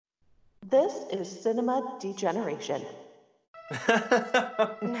This is Cinema Degeneration.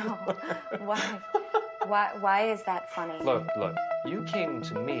 No. Why is that funny? Look, you came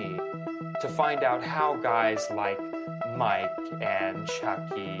to me to find out how guys like Mike and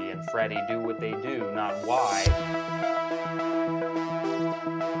Chucky and Freddy do what they do, not why.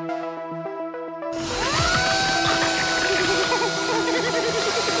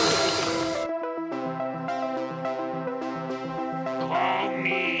 Call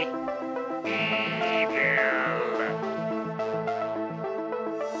me evil.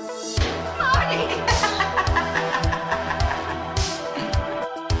 Marty!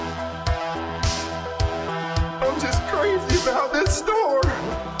 I'm just crazy about this store.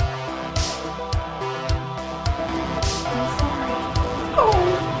 Oh,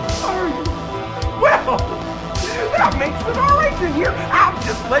 are you? Well, that makes it all right in here. I'll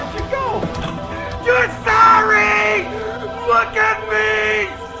just let you go. You're sorry! Look at me!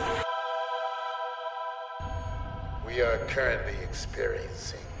 We are currently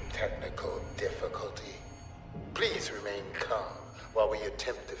experiencing technical difficulty. Please remain calm while we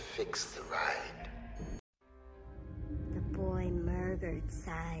attempt to fix the ride. The boy murdered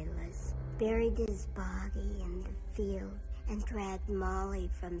Silas, buried his body in the field, and dragged Molly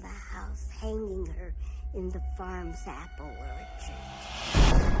from the house, hanging her in the farm's apple orchard.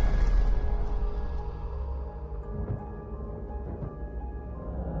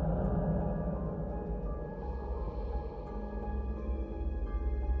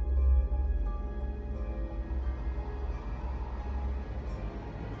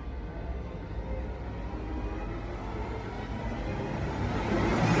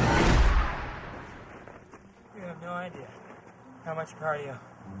 You have no idea how much cardio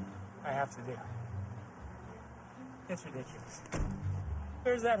I have to do. It's ridiculous.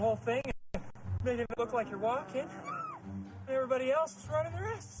 There's that whole thing, making it look like you're walking, and everybody else is running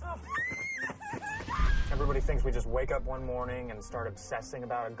their asses off. Everybody thinks we just wake up one morning and start obsessing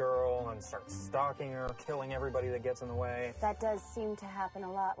about a girl and start stalking her, killing everybody that gets in the way. That does seem to happen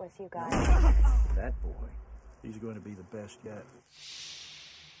a lot with you guys. That boy, he's going to be the best yet.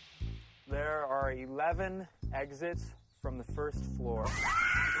 There are 11 exits from the first floor.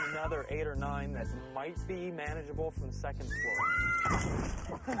 Another 8 or 9 that might be manageable from the second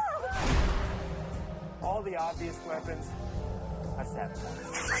floor. All the obvious weapons I've sabotaged.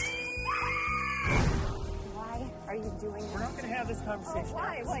 Why are you doing this? We're not going to have this conversation. Oh,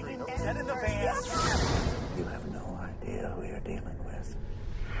 why? What, you Get in the never- van. You have no idea who you're dealing with.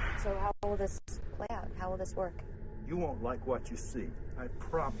 So how will this play out? How will this work? You won't like what you see. I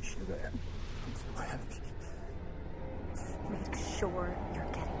promise you that. Make sure you're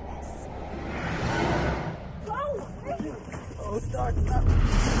getting this. Oh, start up.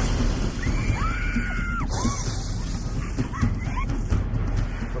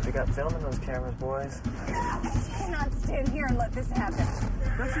 What they got filming those cameras, boys? I cannot stand here and let this happen.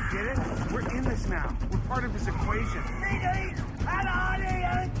 Don't you get it? We're in this now. We're part of his equation.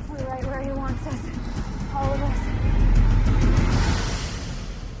 We're right where he wants us. All of us.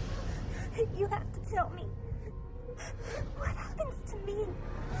 You have to tell me. What happens to me?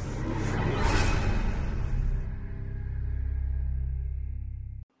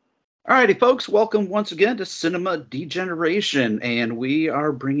 Alrighty, folks, welcome once again to Cinema Degeneration, and we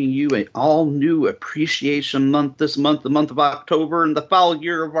are bringing you an all-new Appreciation Month this month, the month of October, and the foul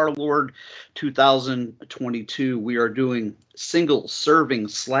year of our Lord, 2022. We are doing single-serving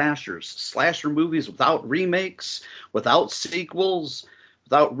slashers, slasher movies without remakes, without sequels,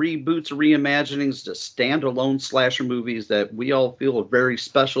 without reboots or reimaginings, just standalone slasher movies that we all feel are very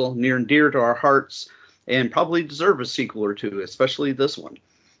special, near and dear to our hearts, and probably deserve a sequel or two, especially this one.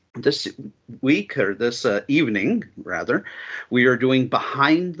 This week, or this evening, rather, we are doing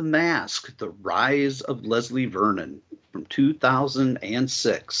Behind the Mask, The Rise of Leslie Vernon from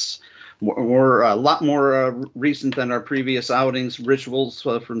 2006. A lot more recent than our previous outings. Rituals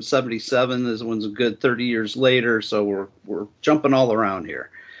from 77. This one's a good 30 years later, so we're jumping all around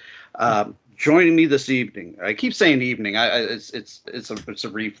here. Joining me this evening, I keep saying evening. It's a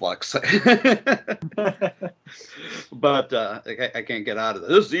reflux, but I can't get out of it.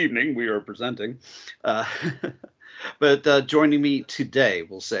 This evening we are presenting, but joining me today,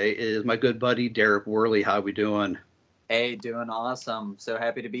 we'll say, is my good buddy Derek Worley. How we doing? Hey, doing awesome. So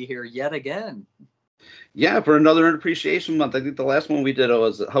happy to be here yet again. Yeah, for another Appreciation Month. I think the last one we did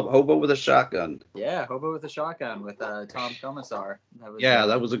was Hobo with a Shotgun. Yeah, Hobo with a Shotgun with Tom Commissar.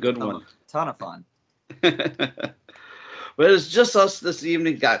 That was a good one. Ton of fun. But it's just us this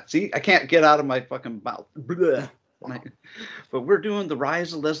evening. God, see, I can't get out of my fucking mouth. Blech. But we're doing The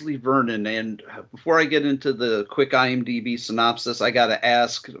Rise of Leslie Vernon, and before I get into the quick IMDb synopsis, I got to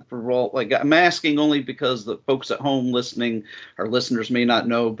ask I'm asking only because the folks at home listening, our listeners may not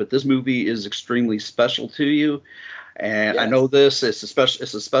know, but this movie is extremely special to you. And I know it's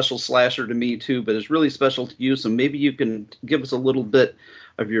a special slasher to me too, but it's really special to you. So maybe you can give us a little bit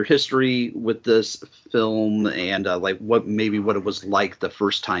of your history with this film and what it was like the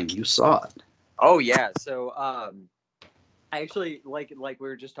first time you saw it. Oh yeah, so I actually like we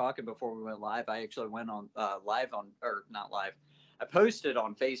were just talking before we went live. I actually went on not live. I posted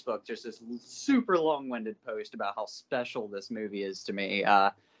on Facebook just this super long-winded post about how special this movie is to me.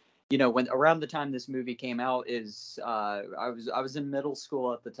 When around the time this movie came out I was in middle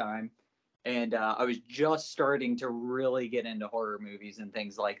school at the time, and I was just starting to really get into horror movies and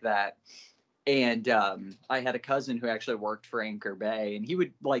things like that. And I had a cousin who actually worked for Anchor Bay, and he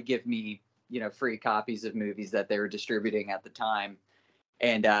would give me free copies of movies that they were distributing at the time.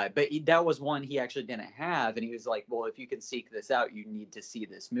 And but that was one he actually didn't have, and he was like, well, if you can seek this out, you need to see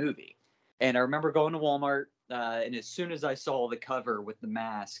this movie. And I remember going to Walmart, and as soon as I saw the cover with the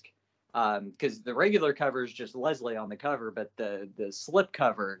mask, because the regular cover is just Leslie on the cover, but the slip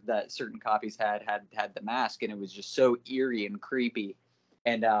cover that certain copies had the mask, and it was just so eerie and creepy.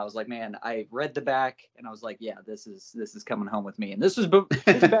 And I was like, man, I read the back, and I was like, yeah, this is coming home with me. And this is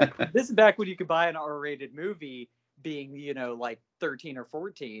back when you could buy an R-rated movie being 13 or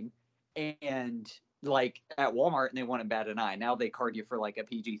 14, and at Walmart, and they wouldn't bat an eye. Now they card you for a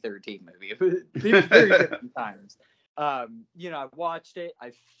PG-13 movie. It was very different times. I watched it,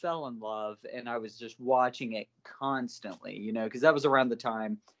 I fell in love, and I was just watching it constantly, because that was around the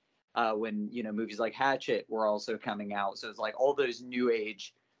time when movies like Hatchet were also coming out. So it's all those new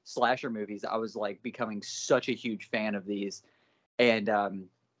age slasher movies. I was becoming such a huge fan of these, and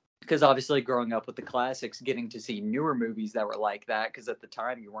because obviously growing up with the classics, getting to see newer movies that were like that, because at the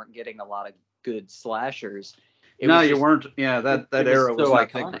time you weren't getting a lot of good slashers. You weren't. Yeah, that era was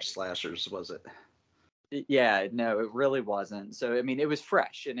not big for slashers, was it? Yeah, no, it really wasn't. So I mean, it was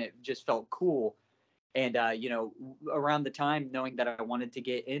fresh and it just felt cool. And around the time, knowing that I wanted to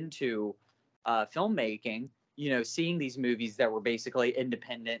get into filmmaking, seeing these movies that were basically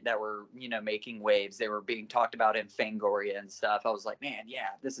independent, that were making waves, they were being talked about in Fangoria and stuff. I was like, man,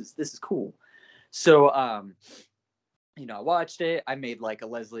 yeah, this is cool. So I watched it. I made a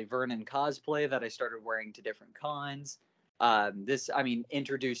Leslie Vernon cosplay that I started wearing to different cons. This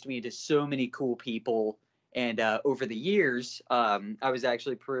introduced me to so many cool people. And over the years, I was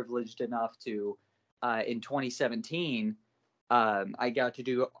actually privileged enough to, in 2017, I got to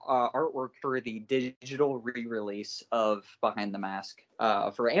do artwork for the digital re-release of Behind the Mask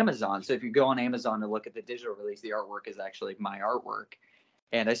for Amazon. So if you go on Amazon and look at the digital release, the artwork is actually my artwork.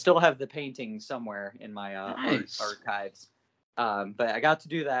 And I still have the painting somewhere in my archives. But I got to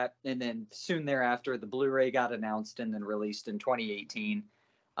do that. And then soon thereafter, the Blu-ray got announced and then released in 2018.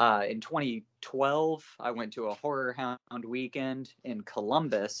 In 2012, I went to a Horror Hound weekend in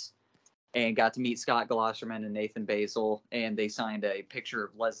Columbus and got to meet Scott Glosserman and Nathan Basil. And they signed a picture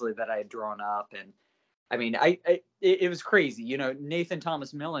of Leslie that I had drawn up. And I mean, it was crazy. Nathan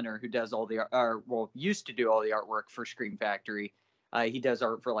Thomas Milliner, who does used to do all the artwork for Scream Factory. He does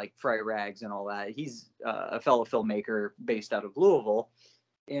art for Fright Rags and all that. He's a fellow filmmaker based out of Louisville.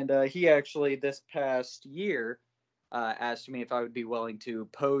 And he actually, this past year, asked me if I would be willing to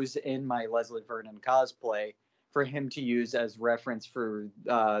pose in my Leslie Vernon cosplay for him to use as reference for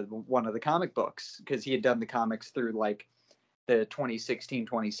one of the comic books. Because he had done the comics through the 2016,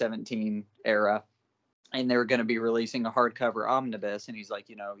 2017 era. And they were going to be releasing a hardcover omnibus. And he's like,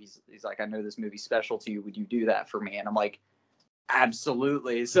 he's like, I know this movie's special to you. Would you do that for me? And I'm like,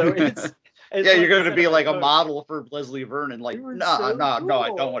 absolutely. So it's yeah, you're going to be a model for Leslie Vernon. No, I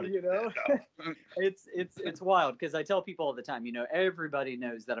don't want to do that. No. It's wild because I tell people all the time, everybody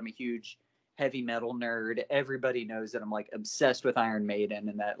knows that I'm a huge heavy metal nerd. Everybody knows that I'm obsessed with Iron Maiden,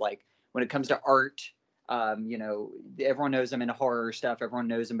 and that when it comes to art, everyone knows I'm into horror stuff. Everyone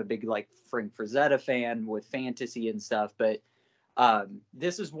knows I'm a big Frank Frazetta fan with fantasy and stuff. But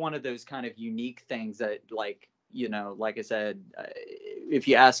this is one of those kind of unique things that like I said, if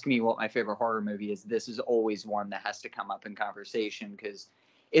you ask me what my favorite horror movie is, this is always one that has to come up in conversation because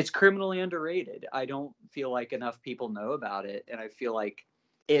it's criminally underrated. I don't feel like enough people know about it. And I feel like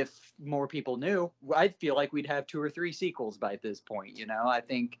if more people knew, I feel like we'd have 2 or 3 sequels by this point. I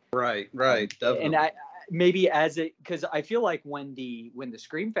think. Right. Definitely. And I maybe because I feel like when the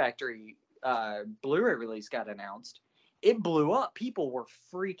Scream Factory Blu-ray release got announced, it blew up. People were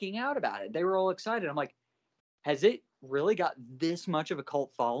freaking out about it. They were all excited. I'm like, has it really got this much of a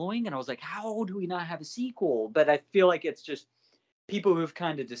cult following, and I was like, how do we not have a sequel? But I feel like it's just people who've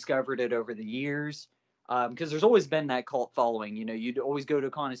kind of discovered it over the years, because there's always been that cult following. You know, you'd always go to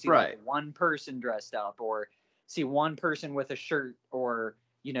a con and see like one person dressed up, or see one person with a shirt, or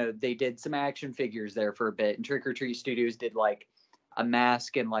you know, they did some action figures there for a bit, and Trick or Treat Studios did like a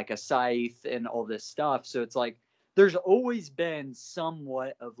mask and like a scythe and all this stuff. So it's like there's always been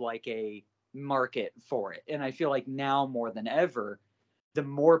somewhat of like a market for it, and I feel like now more than ever, the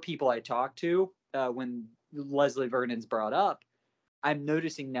more people I talk to, when Leslie Vernon's brought up, I'm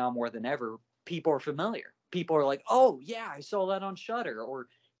noticing now more than ever, people are familiar. People are like, oh yeah, I saw that on Shudder, or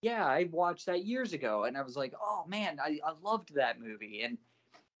yeah, I watched that years ago, and I was like, oh man, I loved that movie. And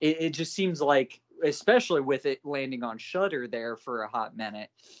it just seems like, especially with it landing on Shudder there for a hot minute,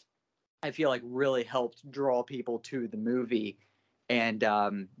 I feel like really helped draw people to the movie. And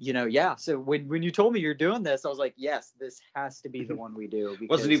you know, yeah. So when you told me you're doing this, I was like, yes, this has to be the one we do.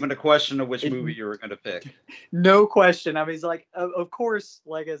 Wasn't even a question of which movie you were going to pick. No question. I mean, it's like, of course,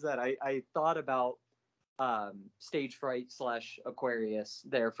 like I said, I thought about Stage Fright / Aquarius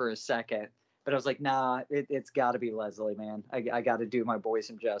there for a second, but I was like, nah, it's got to be Leslie, man. I got to do my boy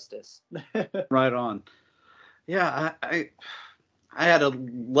some justice. Right on. Yeah, I had a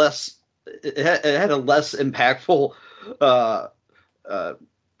less, it had a less impactful,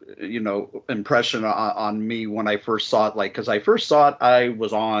 you know, impression on me when I first saw it. Like, because I first saw it, I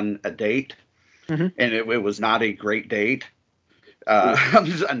was on a date, and it was not a great date. I'm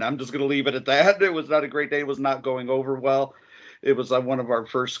just going to leave it at that. It was not a great day. It was not going over well. It was one of our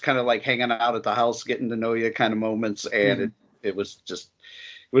first kind of like hanging out at the house, getting to know you kind of moments. And it was just,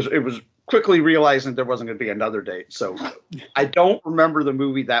 it was quickly realizing there wasn't going to be another date. So I don't remember the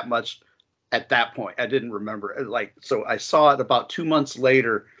movie that much at that point. I didn't remember it. Like, so I saw it about 2 months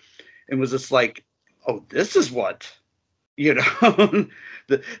later and was just like, oh, this is what, you know,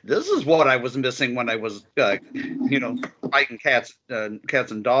 this is what I was missing when I was, you know, fighting cats and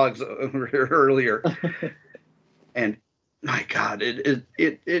dogs earlier. And my God,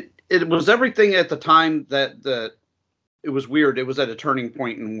 it was everything at the time that it was weird. It was at a turning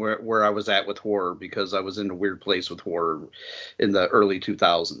point in where I was at with horror, because I was in a weird place with horror in the early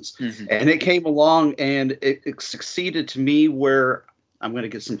 2000s. And it came along and it succeeded to me where I'm going to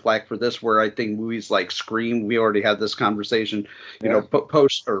get some flack for this, where I think movies like Scream, we already had this conversation, you know,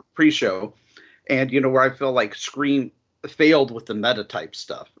 post or pre-show, and, you know, where I feel like Scream failed with the meta type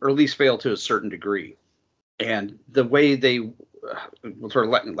stuff, or at least failed to a certain degree. And the way they, for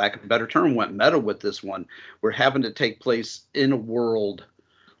lack of a better term, went meta with this one, we're having to take place in a world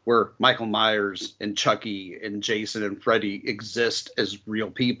where Michael Myers and Chucky and Jason and Freddy exist as real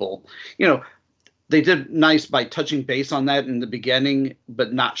people. You know, they did nice by touching base on that in the beginning,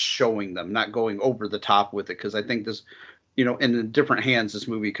 but not showing them, not going over the top with it. Because I think this, you know, in different hands, this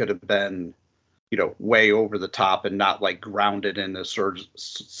movie could have been, you know, way over the top and not like grounded in a sort of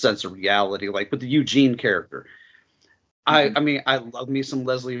sense of reality, like with the Eugene character. I mean, I love me some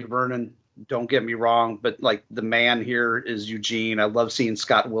Leslie Vernon. Don't get me wrong, but like the man here is Eugene. I love seeing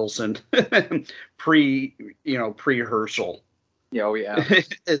Scott Wilson pre-Herschel. Yeah, oh yeah.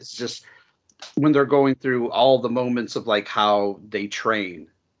 It's just when they're going through all the moments of like how they train.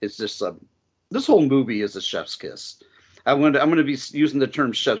 It's just this whole movie is a chef's kiss. I'm going to be using the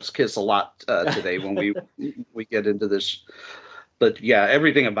term chef's kiss a lot today when we get into this. But yeah,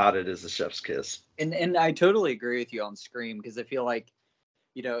 everything about it is a chef's kiss. And I totally agree with you on Scream, because I feel like,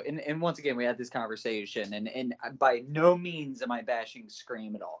 you know, and once again, we had this conversation, and by no means am I bashing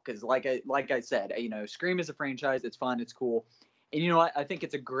Scream at all. Because like I said, you know, Scream is a franchise. It's fun. It's cool. And, you know, I think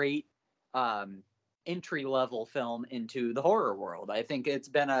it's a great entry level film into the horror world. I think it's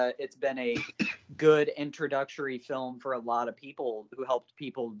been a good introductory film for a lot of people, who helped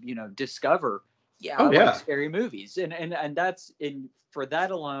people, you know, discover, I like scary movies. And that's for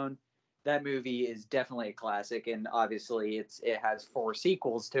that alone, that movie is definitely a classic. And obviously it has 4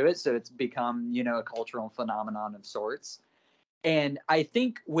 sequels to it, so it's become, you know, a cultural phenomenon of sorts. And I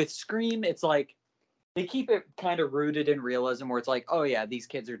think with Scream, it's like they keep it kind of rooted in realism, where it's like, oh yeah, these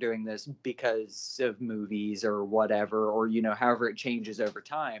kids are doing this because of movies or whatever, or, you know, however it changes over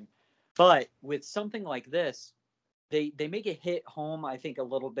time. But with something like this, they make it hit home, I think, a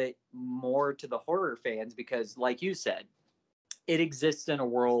little bit more to the horror fans, because like you said, it exists in a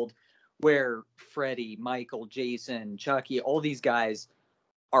world where Freddy, Michael, Jason, Chucky, all these guys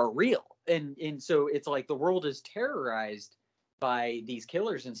are real. And so it's like the world is terrorized by these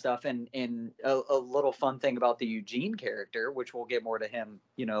killers and stuff. And a little fun thing about the Eugene character, which we'll get more to him,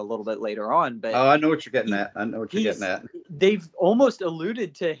 you know, a little bit later on. But I know what you're getting at. They've almost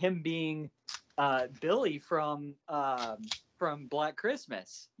alluded to him being Billy from Black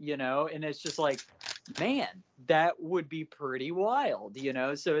Christmas, you know, and it's just like, man, that would be pretty wild, you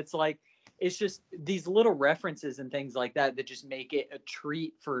know. So it's like, it's just these little references and things like that that just make it a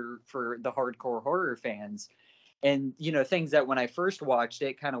treat for the hardcore horror fans. And you know, things that when I first watched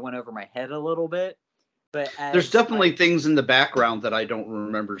it kind of went over my head a little bit, but there's definitely things in the background that I don't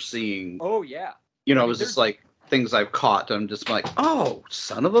remember seeing. Oh yeah, you know, it was just like things I've caught. I'm just like, oh,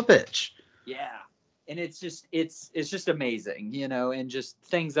 son of a bitch. Yeah. And it's just amazing, you know, and just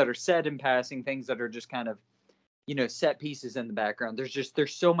things that are said in passing, things that are just kind of, you know, set pieces in the background.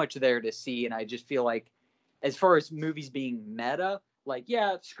 There's so much there to see. And I just feel like as far as movies being meta, like,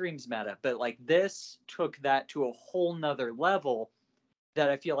 yeah, Scream's meta, but like this took that to a whole nother level that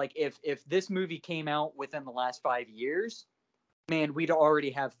I feel like if this movie came out within the last 5 years, man, we'd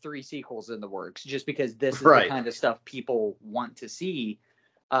already have 3 sequels in the works just because this is the kind of stuff people want to see.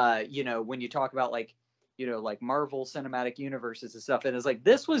 You know, when you talk about like, you know, like Marvel Cinematic Universes and stuff, and it's like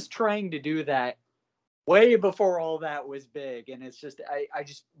this was trying to do that way before all that was big, and it's just I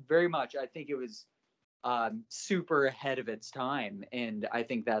just very much I think it was super ahead of its time, and I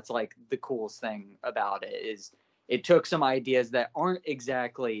think that's like the coolest thing about it is it took some ideas that aren't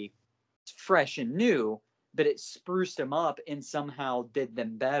exactly fresh and new, but it spruced them up and somehow did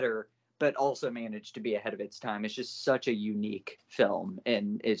them better, but also managed to be ahead of its time. It's just such a unique film,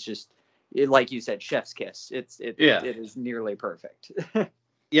 and it's just like you said, chef's kiss. It is nearly perfect.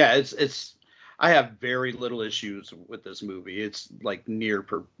 Yeah, it's. I have very little issues with this movie. It's like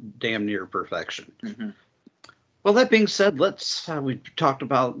damn near perfection. Mm-hmm. Well, that being said, let's. We talked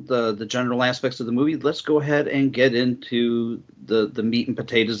about the general aspects of the movie. Let's go ahead and get into the meat and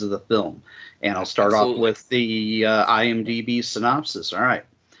potatoes of the film, and I'll start off with the IMDb synopsis. All right.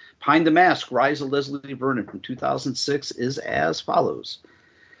 Behind the Mask, Rise of Leslie Vernon from 2006 is as follows.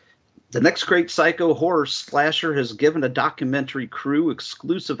 The next great psycho horror slasher has given a documentary crew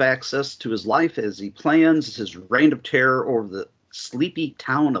exclusive access to his life as he plans his reign of terror over the sleepy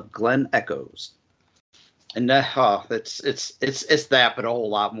town of Glen Echoes. And it's that, but a whole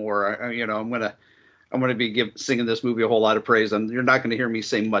lot more. You know, I'm gonna be singing this movie a whole lot of praise, and you're not going to hear me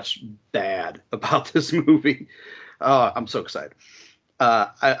say much bad about this movie. I'm so excited.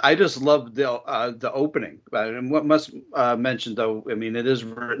 I just love the opening. And what must mention, though, I mean, it is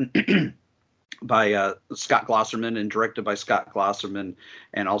written by Scott Glosserman and directed by Scott Glosserman,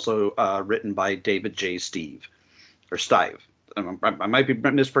 and also written by David J. Steve. I might be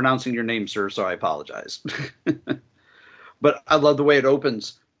mispronouncing your name, sir, so I apologize. But I love the way it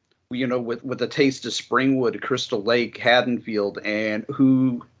opens, you know, with a taste of Springwood, Crystal Lake, Haddonfield, and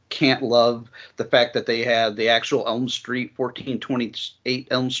who can't love the fact that they had the actual Elm Street 1428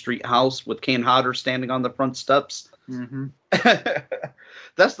 Elm Street house with Kane Hodder standing on the front steps. Mm-hmm.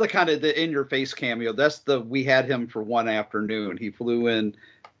 That's the kind of the in-your-face cameo. That's we had him for one afternoon. He flew in,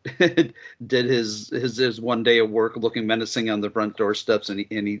 did his one day of work, looking menacing on the front doorsteps, and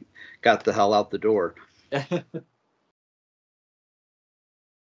he got the hell out the door.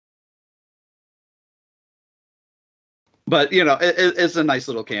 But, you know, it's a nice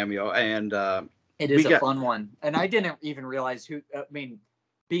little cameo, and it is a fun one. And I didn't even realize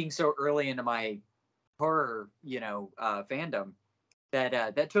being so early into my horror, you know, fandom,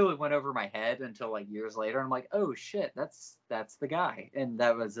 that totally went over my head until like years later. I'm like, oh shit, that's the guy. And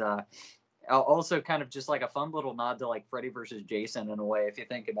that was also kind of just like a fun little nod to like Freddy versus Jason in a way, if you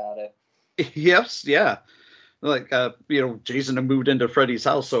think about it. Yes, yeah. Like, you know, Jason had moved into Freddy's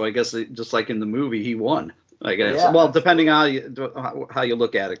house, so I guess just like in the movie, he won. I guess. Yeah, well, depending on how you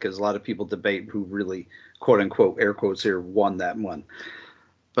look at it, because a lot of people debate who really, quote unquote, air quotes here, won that one.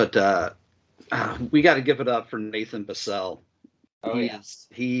 But we got to give it up for Nathan Bassell. Oh, yes.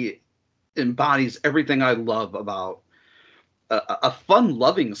 He embodies everything I love about a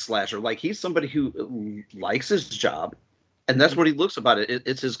fun-loving slasher. Like, he's somebody who likes his job, and that's what he looks about it.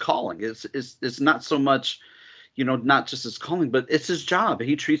 It's his calling. It's not so much, you know, not just his calling, but it's his job.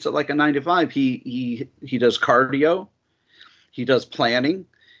 He treats it like a 9 to 5. He does cardio, he does planning,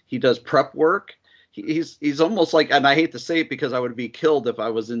 he does prep work. He's almost like, and I hate to say it because I would be killed if I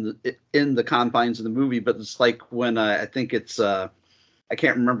was in the confines of the movie, but it's like when I think it's I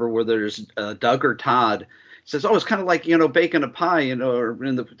can't remember whether there's Doug or Todd says, oh, it's kind of like, you know, baking a pie, you know, or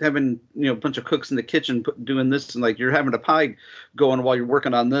having, you know, a bunch of cooks in the kitchen doing this, and like you're having a pie going while you're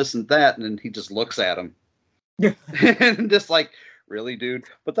working on this and that, and then he just looks at him. And just like, really, dude?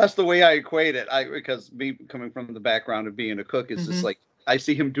 But that's the way I equate it. Because me coming from the background of being a cook is just like, I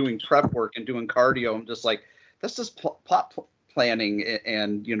see him doing prep work and doing cardio. I'm just like, that's just plot planning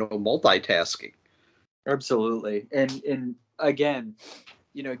and, you know, multitasking. Absolutely. And again,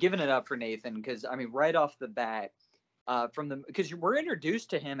 giving it up for Nathan, because I mean, right off the bat, because we're introduced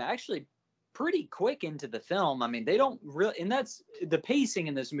to him actually pretty quick into the film. I mean, they don't really, and that's the pacing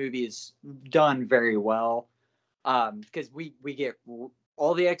in this movie is done very well, because we get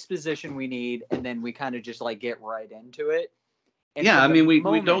all the exposition we need, and then we kind of just like get right into it. And yeah, I mean, we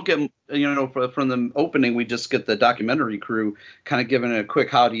don't get, from the opening, we just get the documentary crew kind of giving a quick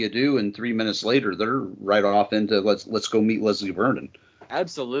how do you do, and 3 minutes later, they're right off into let's go meet Leslie Vernon.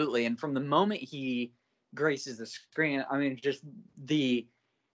 Absolutely. And from the moment he graces the screen, I mean, just the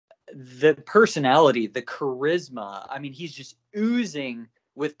personality, the charisma, I mean, he's just oozing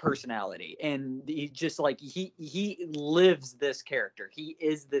with personality, and he just like, he lives this character. He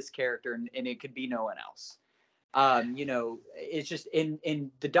is this character, and it could be no one else. It's just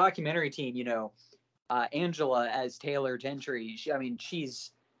in the documentary team, Angela as Taylor Gentry,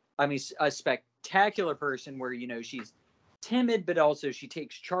 she's a spectacular person where, she's timid, but also she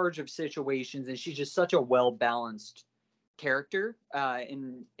takes charge of situations, and she's just such a well-balanced character.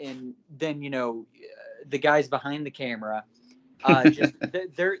 And then, the guys behind the camera, just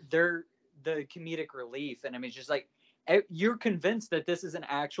they're the comedic relief. And I mean, it's just like, you're convinced that this is an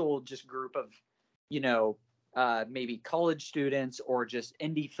actual just group of, maybe college students or just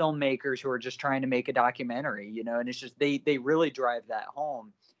indie filmmakers who are just trying to make a documentary, and it's just, they really drive that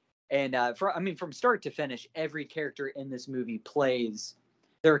home. And from start to finish, every character in this movie plays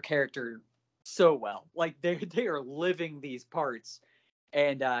their character so well. Like they are living these parts.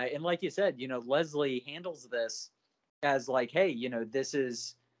 And like you said, Leslie handles this as like, hey, this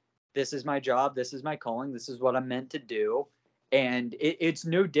is my job, this is my calling, this is what I'm meant to do. And it's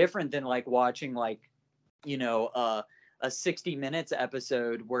no different than like watching like, a 60 Minutes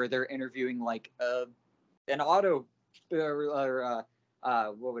episode where they're interviewing like an auto or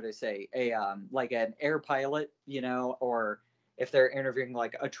what would I say? Like an air pilot, or if they're interviewing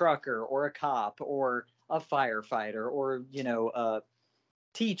like a trucker or a cop or a firefighter or, a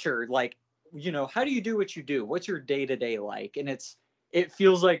teacher, like, how do you do what you do? What's your day-to-day like? And it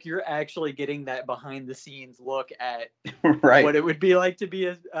feels like you're actually getting that behind the scenes look at right. what it would be like to be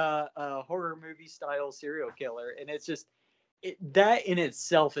a horror movie style serial killer. And it's just, that in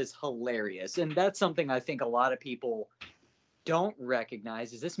itself is hilarious. And that's something I think a lot of people don't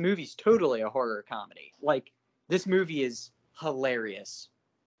recognize, is this movie's totally a horror comedy. Like, this movie is hilarious,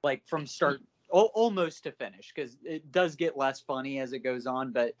 like from start almost to finish, because it does get less funny as it goes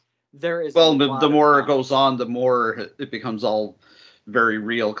on, but there is the more it goes on, the more it becomes all very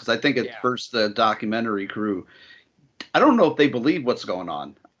real. Because I think at first the documentary crew, I don't know if they believe what's going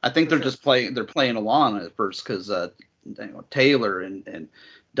on. I think they're just playing along at first, because Taylor and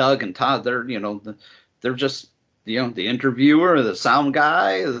Doug and Todd, they're just the interviewer, the sound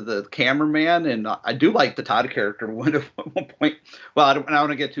guy, the cameraman, and I do like the Todd character. At one point, well, I don't want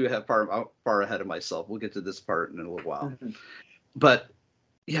to get too far ahead of myself. We'll get to this part in a little while, but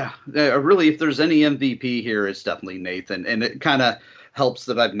yeah, really, if there's any MVP here, it's definitely Nathan, and it kind of helps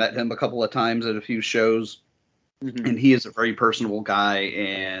that I've met him a couple of times at a few shows, and he is a very personable guy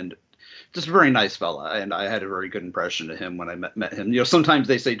and just a very nice fella, and I had a very good impression of him when I met him. Sometimes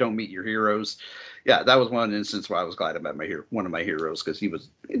they say don't meet your heroes. Yeah, that was one instance where I was glad I met one of my heroes, because he was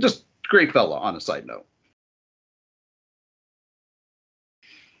just a great fella, on a side note.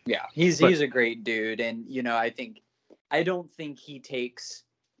 Yeah, he's a great dude. And, I don't think he takes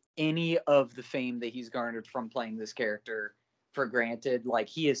any of the fame that he's garnered from playing this character for granted. Like,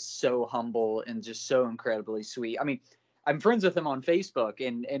 he is so humble and just so incredibly sweet. I mean, I'm friends with him on Facebook,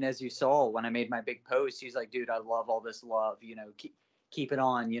 and as you saw when I made my big post, he's like, dude, I love all this love, keep it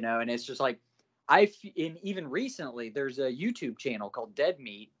on, and it's just like, and even recently, there's a YouTube channel called Dead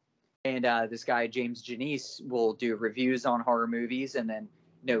Meat, and this guy James Janice will do reviews on horror movies, and then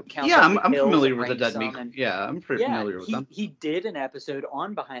I'm familiar with the Dead Meat. I'm pretty familiar with them. He did an episode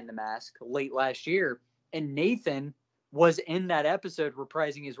on Behind the Mask late last year, and Nathan was in that episode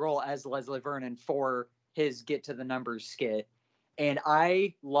reprising his role as Leslie Vernon for his Get to the Numbers skit, and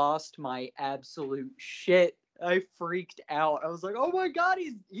I lost my absolute shit. I freaked out. I was like, "Oh my god,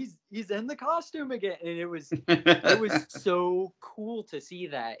 he's in the costume again!" And it was so cool to see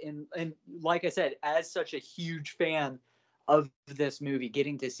that. And like I said, as such a huge fan of this movie,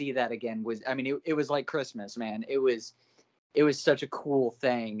 getting to see that again was, it was like Christmas, man. It was such a cool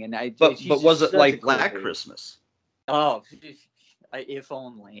thing. And but was it like Black Christmas? Oh, if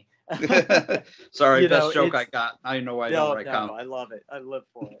only. Sorry, best joke I got. I know why I don't write count. I love it. I live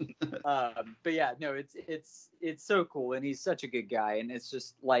for it. But yeah, no, it's so cool, and he's such a good guy, and it's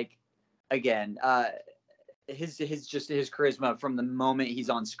just like, again, his charisma from the moment he's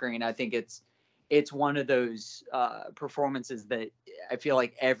on screen. I think it's it's one of those performances that I feel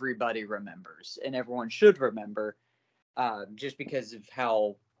like everybody remembers and everyone should remember, just because of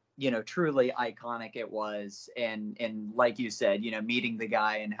how, truly iconic it was. And like you said, meeting the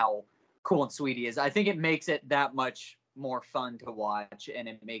guy and how cool and sweet he is. I think it makes it that much more fun to watch, and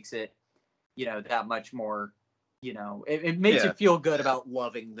it makes it, that much more, it makes you feel good about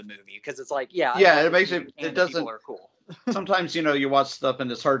loving the movie, because it's like, it makes it doesn't. People are cool. Sometimes you watch stuff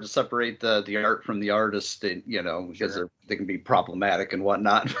and it's hard to separate the art from the artist, and because they can be problematic and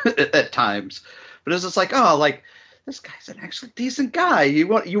whatnot at times. But it's just like, oh, like this guy's an actually decent guy. You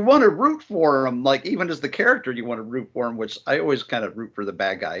want to root for him, like even as the character, you want to root for him. Which I always kind of root for the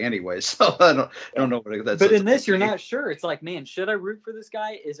bad guy anyway. So I don't know what that's. But in this, you're not sure. It's like, man, should I root for this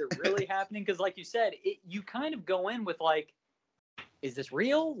guy? Is it really happening? Because like you said, you kind of go in with like, is this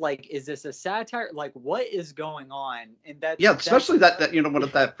real? Like, is this a satire? Like, what is going on? And especially that when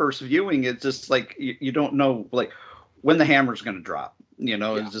at that first viewing, it's just like you don't know like when the hammer's going to drop.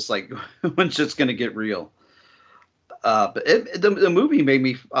 It's just like when shit's going to get real. But the movie made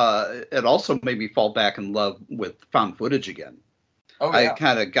me. It also made me fall back in love with found footage again. Oh, yeah. I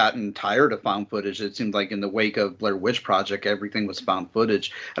kind of gotten tired of found footage. It seemed like in the wake of Blair Witch Project, everything was found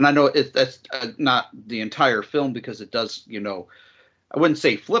footage, and I know that's not the entire film, because it does, I wouldn't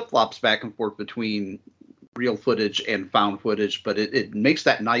say flip-flops back and forth between real footage and found footage, but it makes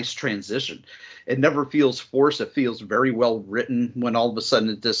that nice transition. It never feels forced. It feels very well written when all of a sudden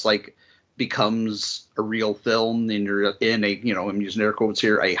it just like becomes a real film, and you're in a, I'm using air quotes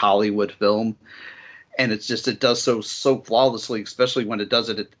here, a Hollywood film. And it's just, it does so flawlessly, especially when it does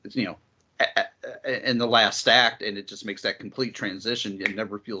it, in the last act, and it just makes that complete transition. It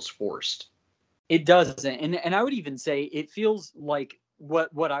never feels forced. It doesn't. And I would even say it feels like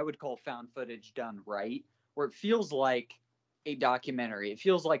what I would call found footage done right, where it feels like a documentary. It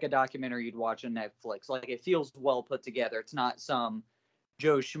feels like a documentary you'd watch on Netflix. Like, it feels well put together. It's not some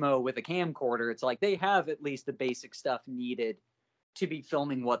Joe Schmo with a camcorder. It's like they have at least the basic stuff needed to be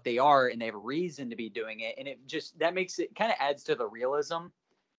filming what they are, and they have a reason to be doing it. And it just, that makes it kind of adds to the realism.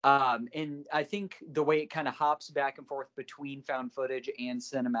 And I think the way it kind of hops back and forth between found footage and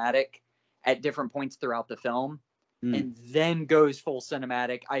cinematic at different points throughout the film, and then goes full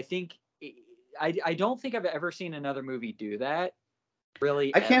cinematic. I think I don't think I've ever seen another movie do that.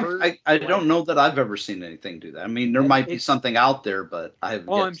 Really, I don't know that I've ever seen anything do that. I mean, there might be something out there, but I haven't.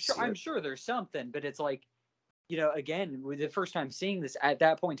 Oh, I'm sure there's something, but it's like, again, with the first time seeing this at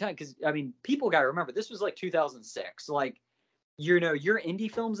that point in time, because I mean, people got to remember this was like 2006. Like, your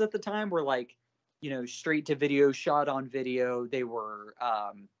indie films at the time were like, straight to video, shot on video. They were,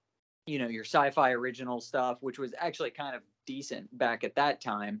 your sci-fi original stuff, which was actually kind of decent back at that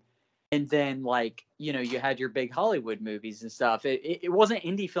time. And then, like, you had your big Hollywood movies and stuff. It wasn't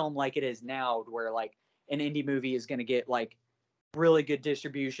indie film like it is now, where like an indie movie is going to get like really good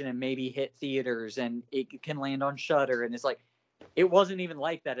distribution and maybe hit theaters, and it can land on Shudder. And it's like, it wasn't even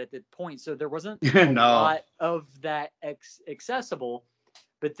like that at the point. So there wasn't a lot of that accessible.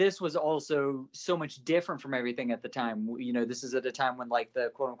 But this was also so much different from everything at the time. This is at a time when like the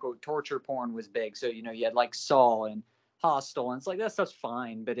quote unquote torture porn was big. So, you had like Saw and Hostel, and it's like, that stuff's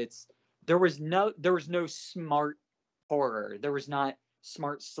fine, but there was no smart horror. There was not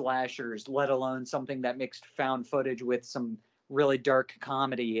smart slashers, let alone something that mixed found footage with some really dark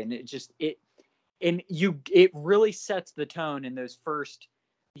comedy. And it really sets the tone in those first,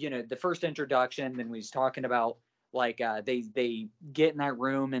 the first introduction. Then we was talking about like they get in that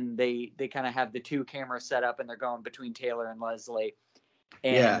room, and they kind of have the two cameras set up, and they're going between Taylor and Leslie.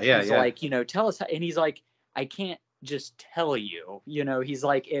 And he's like, tell us how, and he's like, I can't just tell you, he's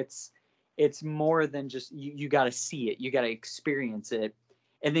like, it's more than just, you got to see it, you got to experience it.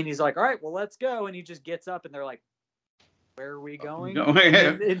 And then he's like, all right, well, let's go. And he just gets up, and they're like, where are we going? We're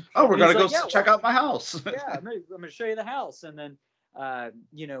gonna go check out my house. I'm gonna show you the house. And then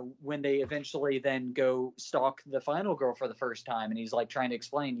when they eventually then go stalk the final girl for the first time, and he's like trying to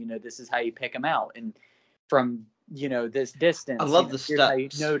explain, this is how you pick them out, and from this distance, I love the steps. How you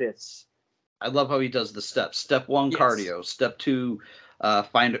notice. I love how he does the steps. Step 1, cardio. Step 2,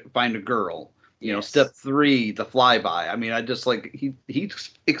 find a girl. Step 3, the flyby. I mean, I just like, he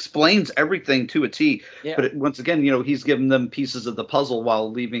explains everything to a T. Yeah. But once again, he's giving them pieces of the puzzle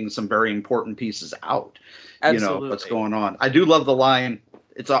while leaving some very important pieces out. Absolutely. What's going on. I do love the line.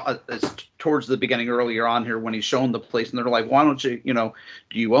 It's towards the beginning earlier on here when he's showing the place, and they're like, why don't you,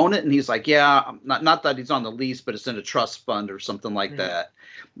 do you own it? And he's like, yeah, not that he's on the lease, but it's in a trust fund or something like that.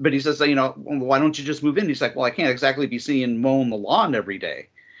 But he says, why don't you just move in? He's like, well, I can't exactly be seeing mowing the lawn every day.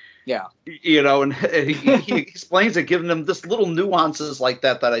 Yeah. You know, and he explains it, giving them this little nuances like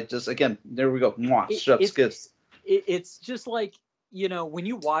that I just, again, there we go. Mwah, chef's kiss. It's just like, you know, when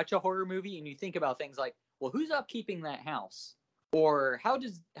you watch a horror movie and you think about things like, well, who's upkeeping that house? Or how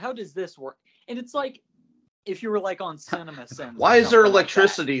does this work? And it's like, if you were like on CinemaSins. Why is there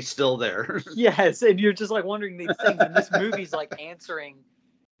electricity still there? Yes, and you're just like wondering these things, and this movie's like answering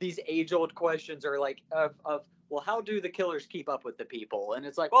these age-old questions, or like of well, how do the killers keep up with the people? And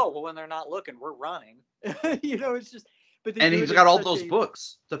it's like, oh, well, when they're not looking, we're running. You know, it's just. But and he's got all those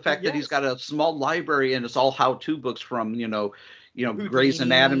books. The fact that he's got a small library and it's all how-to books from Grey's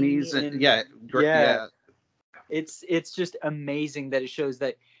Anatomies and yeah. It's just amazing that it shows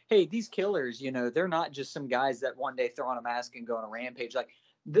that, hey, these killers, you know, they're not just some guys that one day throw on a mask and go on a rampage. Like,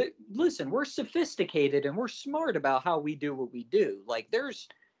 listen, we're sophisticated and we're smart about how we do what we do. Like, there's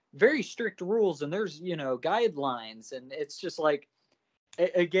very strict rules and there's, you know, guidelines. And it's just like,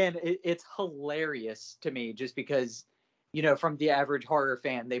 again, it's hilarious to me just because, you know, from the average horror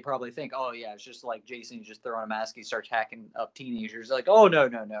fan, they probably think, oh, yeah, it's just like Jason just throw on a mask, he starts hacking up teenagers. Like, oh, no.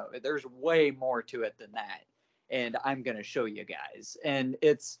 There's way more to it than that. And I'm going to show you guys. And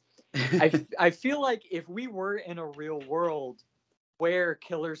it's, I feel like if we were in a real world where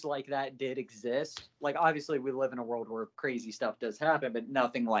killers like that did exist, like obviously we live in a world where crazy stuff does happen, but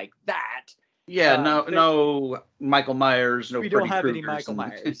nothing like that. Yeah, no Michael Myers, no we Freddy don't have any Kruegers Michael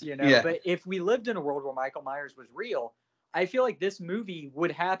Myers, you know. Yeah. But if we lived in a world where Michael Myers was real, I feel like this movie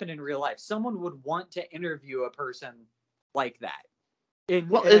would happen in real life. Someone would want to interview a person like that.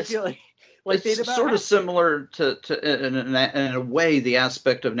 And I feel like it's sort of similar to in a way the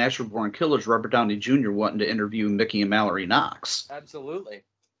aspect of Natural Born Killers, Robert Downey Jr. wanting to interview Mickey and Mallory Knox. Absolutely.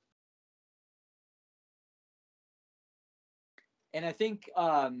 And I think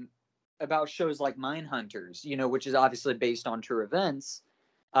about shows like Mindhunters, you know, which is obviously based on true events,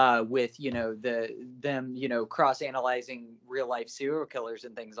 with, you know, them, you know, cross-analyzing real-life serial killers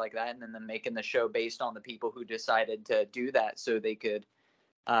and things like that, and then them making the show based on the people who decided to do that so they could,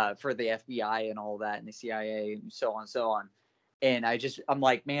 for the FBI and all that, and the CIA, and so on and so on. And I'm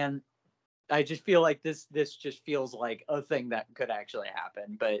like, man, I just feel like this just feels like a thing that could actually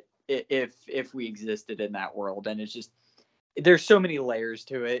happen. But if we existed in that world, and it's just, there's so many layers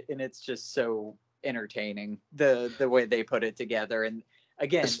to it, and it's just so entertaining the way they put it together. And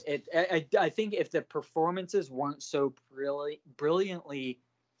again, I think if the performances weren't so brilliantly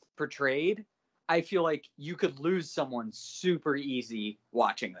portrayed, I feel like you could lose someone super easy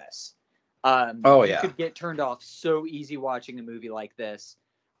watching this. You could get turned off so easy watching a movie like this.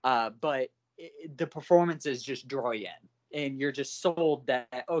 But the performances just draw you in, and you're just sold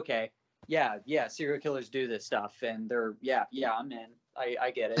that, okay, yeah, serial killers do this stuff, and they're, yeah, I'm in.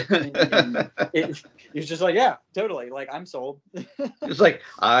 I get it. And you're just like, yeah, totally. Like, I'm sold. It's like,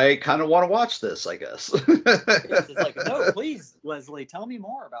 I kind of want to watch this, I guess. It's like, no, please, Leslie, tell me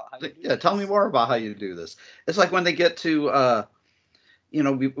more about how you do this. Tell me more about how you do this. It's like when they get to, you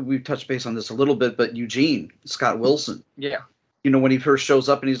know, we've touched base on this a little bit, but Eugene Scott Wilson. Yeah. You know, when he first shows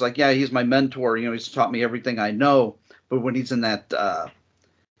up and he's like, yeah, he's my mentor. You know, he's taught me everything I know. But when he's in that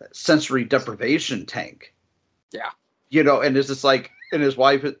sensory deprivation tank. Yeah. You know, and it's just like, and his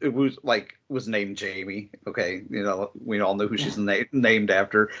wife was named Jamie. Okay, you know, we all know who she's named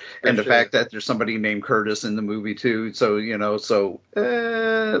after, and the fact that there's somebody named Curtis in the movie too. So you know,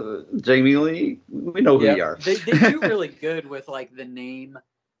 Jamie Lee, we know who you are. They do really good with like the name,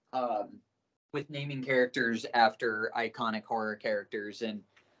 with naming characters after iconic horror characters, and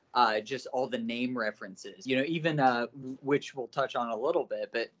just all the name references. You know, even which we'll touch on a little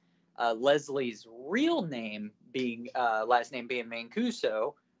bit, but. Leslie's real name being last name being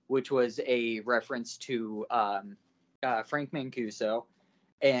Mancuso, which was a reference to Frank Mancuso,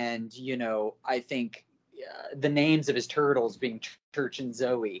 and you know, I think the names of his turtles being Church and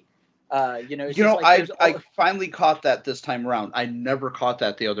Zoe. You know, I finally caught that this time around. I never caught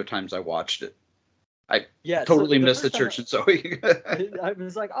that the other times I watched it. I totally missed the Church and Zoe. I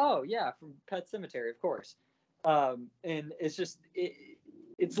was like, oh yeah, from Pet Sematary, of course. And it's just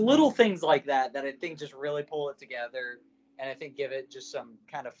it's little things like that I think just really pull it together, and I think give it just some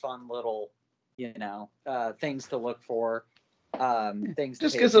kind of fun little, you know, things to look for, things.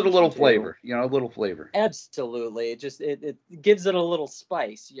 Just gives it a little flavor, you know, a little flavor. Absolutely, it gives it a little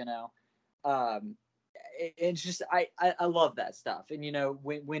spice, you know. It's just I love that stuff, and you know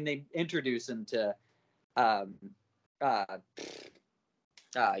when they introduce him to,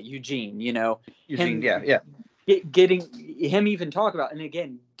 Eugene, you know, Eugene, yeah. Getting him even talk about, and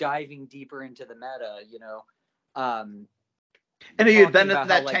again, diving deeper into the meta, you know, And he had talking been in about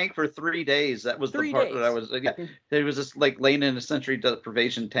that how, like, tank for 3 days. That was the 3 part that I days. was. Yeah, he was just like laying in a sensory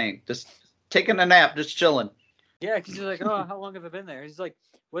deprivation tank, just taking a nap, just chilling. Yeah, because he's like, oh, how long have I been there? He's like,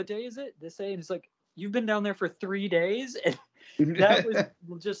 what day is it? This day? And he's like, you've been down there for 3 days? And that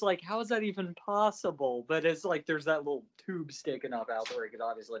was just like, how is that even possible? But it's like, there's that little tube sticking up out where he could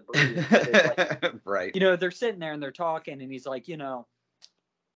obviously breathe. But it's like, right. you know, they're sitting there and they're talking, and he's like, you know,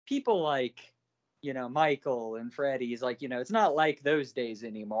 people like, you know, Michael and Freddie, he's like, you know, it's not like those days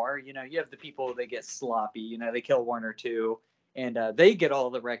anymore. You know, you have the people that get sloppy, you know, they kill one or two, and they get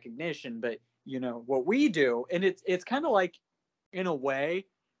all the recognition. But, you know, what we do, and it's kind of like, in a way,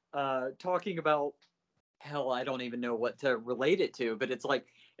 talking about, hell, I don't even know what to relate it to, but it's like,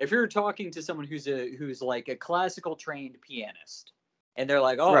 if you're talking to someone who's like a classical trained pianist, and they're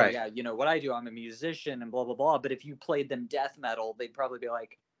like, oh, Right. yeah, you know what I do, I'm a musician and blah, blah, blah. But if you played them death metal, they'd probably be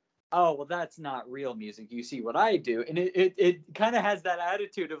like, oh, well, that's not real music. You see what I do. And it kind of has that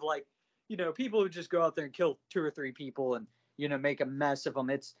attitude of like, you know, people who just go out there and kill 2 or 3 people and, you know, make a mess of them.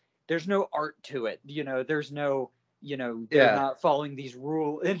 There's no art to it. You know, there's no, you know, they're not following these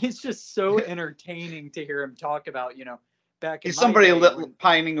rules. And it's just so entertaining to hear him talk about, you know, back in He's my somebody day when,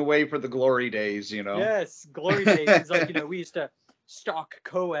 pining away for the glory days, you know. yes, glory days. It's like, you know, we used to stalk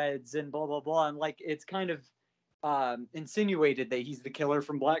co-eds and blah, blah, blah. And like, it's kind of insinuated that he's the killer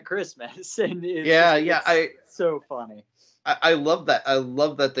from Black Christmas. And it's so funny. I love that. I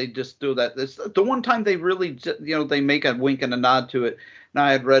love that they just do that. This the one time they really, you know, they make a wink and a nod to it. Now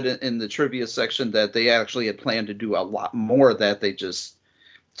I had read in the trivia section that they actually had planned to do a lot more of that. They just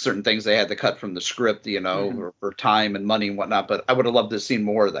certain things they had to cut from the script, you know, for time and money and whatnot. But I would have loved to see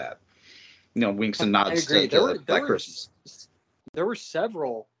more of that. You know, winks and nods I agree. to Black Christmas. There were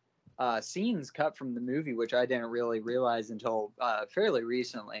several scenes cut from the movie, which I didn't really realize until fairly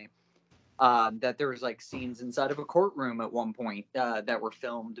recently. That there was like scenes inside of a courtroom at one point that were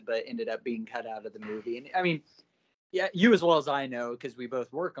filmed, but ended up being cut out of the movie. And I mean, yeah, you as well as I know, because we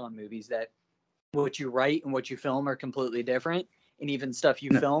both work on movies, that what you write and what you film are completely different. And even stuff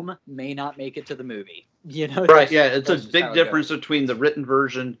you film may not make it to the movie. You know, right? Yeah, it's a big difference between the written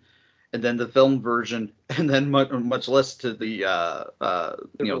version and then the film version, and then much less to the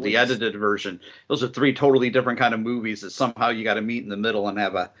you know, the edited version. Those are 3 totally different kind of movies that somehow you got to meet in the middle and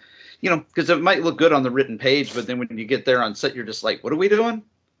have a, you know, because it might look good on the written page, but then when you get there on set, you're just like, what are we doing?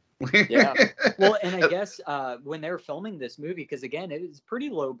 Yeah. Well, and I guess when they were filming this movie, because again, it is pretty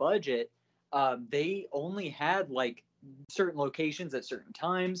low budget, they only had like certain locations at certain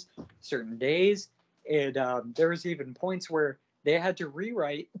times, certain days, and there was even points where they had to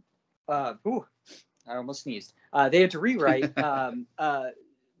rewrite. Ooh, I almost sneezed. They had to rewrite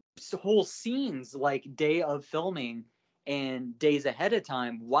whole scenes like day of filming and days ahead of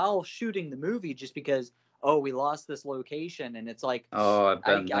time while shooting the movie, just because, oh, we lost this location. And it's like, oh, I've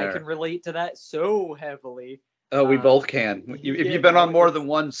been there. I can relate to that so heavily. Oh, we both can. If you've been on more than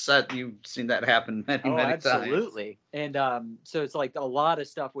one set, you've seen that happen many times. Absolutely. And so it's like a lot of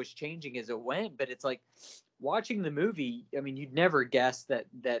stuff was changing as it went, but it's like watching the movie, I mean, you'd never guess that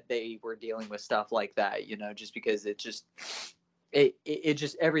they were dealing with stuff like that, you know, just because it just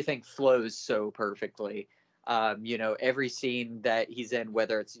everything flows so perfectly. You know, every scene that he's in,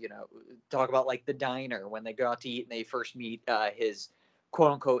 whether it's, you know, talk about like the diner when they go out to eat and they first meet his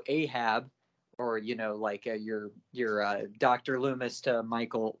quote unquote Ahab, or, you know, like your Dr. Loomis to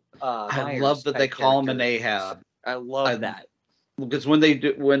Michael Myers. I love that they call him an Ahab. I love that. Because when they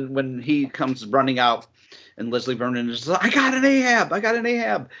do, when he comes running out and Leslie Vernon is like, I got an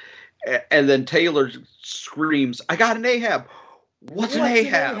Ahab. And then Taylor screams, I got an Ahab. What's an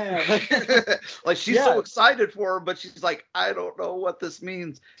Ahab? Like, she's so excited for him, but she's like, I don't know what this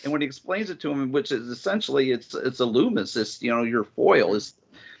means. And when he explains it to him, which is essentially it's a Loomis, it's, you know, your foil, it's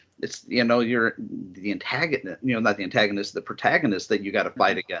you know, you're the antagonist, you know, not the antagonist, the protagonist that you got to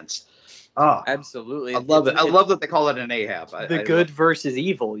fight against. Oh, absolutely. I love it. I love that they call it an Ahab. The good versus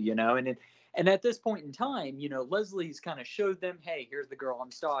evil, you know, and at this point in time, you know, Leslie's kind of showed them, hey, here's the girl I'm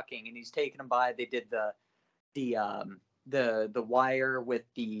stalking, and he's taken them by. They did the wire with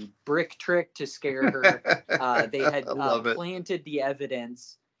the brick trick to scare her. They had planted the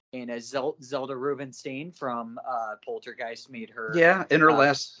evidence, and Zelda Rubinstein from Poltergeist made her in her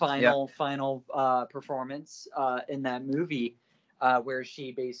last final performance in that movie, where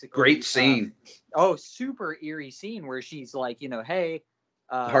she basically great scene. Super eerie scene where she's like, you know, hey,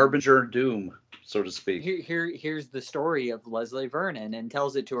 harbinger of doom, so to speak. Here's the story of Leslie Vernon, and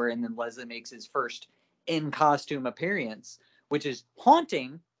tells it to her, and then Leslie makes his first in costume appearance, which is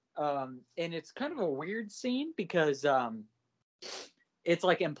haunting. And it's kind of a weird scene because it's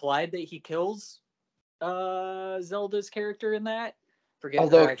like implied that he kills Zelda's character in that. Forget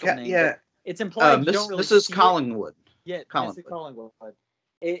Although, her actual name. yeah, It's implied. You don't really Mrs. see it. Collingwood. Yeah, Collingwood. Mrs. Collingwood.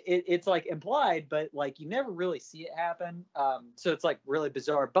 It's like implied, but like you never really see it happen. So it's like really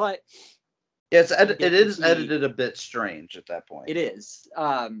bizarre. But yeah, it is edited a bit strange at that point. it is.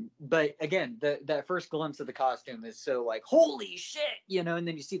 But again, that first glimpse of the costume is so like, holy shit, you know, and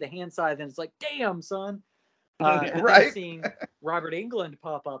then you see the hand side, and it's like, damn, son. Right. Seeing Robert Englund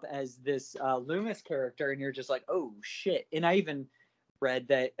pop up as this Loomis character, and you're just like, oh shit. And I even read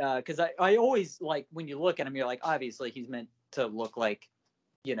that because I always like when you look at him, you're like, obviously he's meant to look like,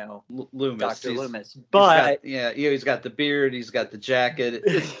 you know, Loomis. Dr. Loomis. But he's got the beard, he's got the jacket.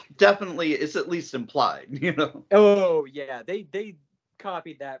 It's at least implied, you know. Oh yeah, they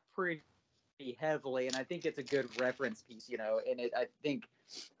copied that pretty heavily, and I think it's a good reference piece, you know. And I think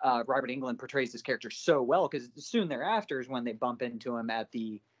Robert Englund portrays this character so well because soon thereafter is when they bump into him at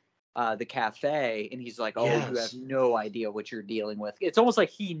the cafe, and he's like, "Oh, Yes. You have no idea what you're dealing with." It's almost like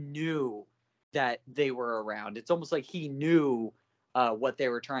he knew that they were around. It's almost like he knew what they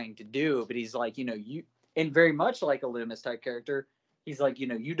were trying to do, but he's like, you know, and very much like a Loomis type character, he's like, you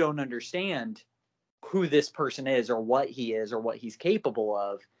know, you don't understand who this person is or what he is or what he's capable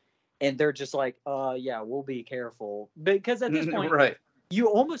of. And they're just like, yeah, we'll be careful. Because at this point, right. You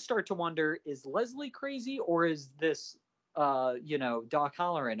almost start to wonder, is Leslie crazy or is this, you know, Doc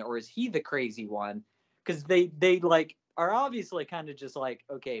Halloran, or is he the crazy one? Because they like are obviously kind of just like,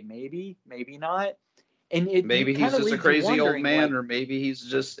 okay, maybe not. And maybe he's just a crazy old man, like, or maybe he's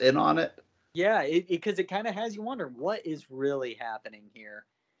just in on it. Yeah, because it kind of has you wondering what is really happening here.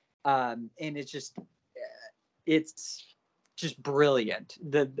 And it's just brilliant.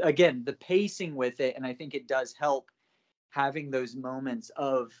 The pacing with it, and I think it does help having those moments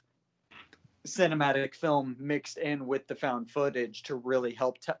of cinematic film mixed in with the found footage to really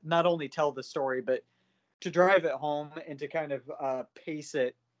help not only tell the story, but to drive it home and to kind of pace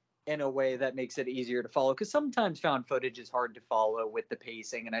it in a way that makes it easier to follow. Because sometimes found footage is hard to follow with the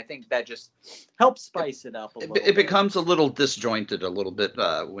pacing, and I think that just helps spice it up a little bit. It becomes a little disjointed a little bit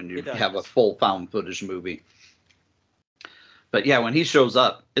when you have a full found footage movie. But yeah, when he shows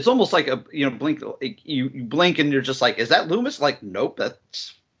up, it's almost like blink. You blink and you're just like, is that Loomis? Like, nope,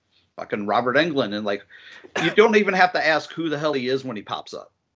 that's fucking Robert Englund. And like, you don't even have to ask who the hell he is when he pops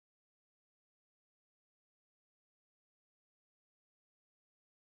up.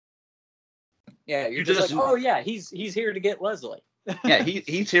 Yeah, you're just like, oh yeah, he's here to get Leslie. Yeah,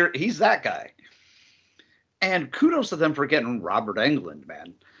 he's here. He's that guy. And kudos to them for getting Robert Englund,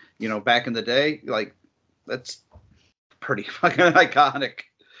 man. You know, back in the day, like, that's pretty fucking iconic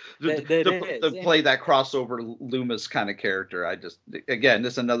to play that crossover Loomis kind of character. Again,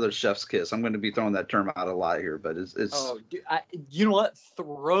 this is another chef's kiss. I'm going to be throwing that term out a lot here, but it's oh, dude, you know what?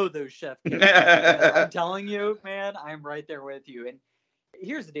 Throw those chef kisses. I'm telling you, man, I'm right there with you. And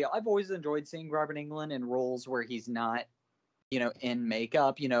here's the deal. I've always enjoyed seeing Robert Englund in roles where he's not, you know, in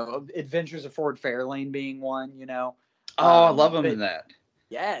makeup. You know, Adventures of Ford Fairlane being one, you know. Oh, I love him in that.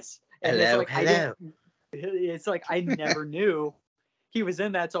 Yes. And hello. It's like I never knew he was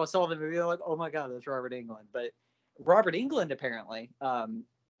in that, so I saw the movie. I'm like, oh my god, that's Robert Englund. But Robert Englund apparently,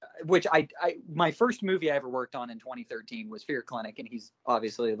 which my first movie I ever worked on in 2013 was Fear Clinic, and he's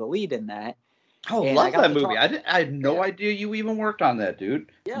obviously the lead in that. Oh, and love that movie! I had no idea you even worked on that, dude.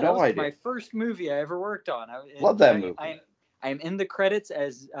 Yeah, no that was idea. My first movie I ever worked on. Love that movie. I'm in the credits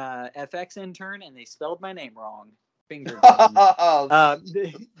as FX intern, and they spelled my name wrong. Finger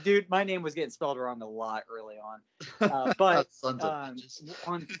dude, my name was getting spelled wrong a lot early on. But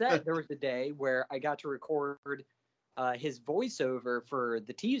on set, there was a day where I got to record his voiceover for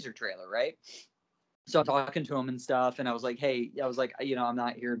the teaser trailer, right? So I'm talking to him and stuff, and I was like, hey, you know, I'm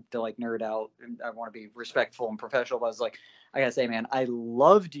not here to like nerd out, and I want to be respectful and professional, but I was like, I gotta say, man, I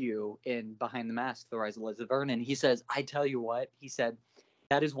loved you in Behind the Mask, The Rise of Leslie Vernon. He says, I tell you what, he said,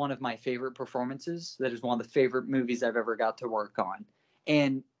 that is one of my favorite performances. That is one of the favorite movies I've ever got to work on.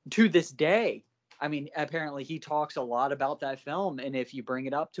 And to this day, I mean, apparently he talks a lot about that film. And if you bring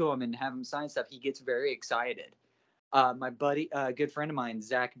it up to him and have him sign stuff, he gets very excited. My buddy, a good friend of mine,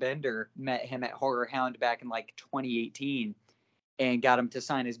 Zach Bender, met him at Horror Hound back in like 2018 and got him to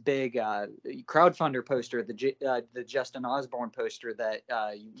sign his big crowdfunder poster, the Justin Osborne poster that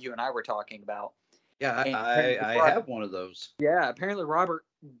you and I were talking about. Yeah, I have one of those. Yeah, apparently Robert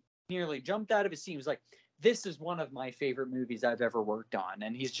nearly jumped out of his seat. He was like, this is one of my favorite movies I've ever worked on.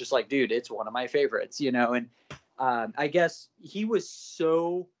 And he's just like, dude, it's one of my favorites, you know? And I guess he was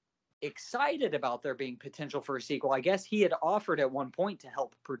so excited about there being potential for a sequel. I guess he had offered at one point to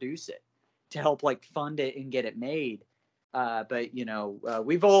help produce it, to help like fund it and get it made. But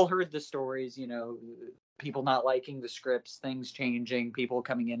we've all heard the stories. People not liking the scripts, things changing, people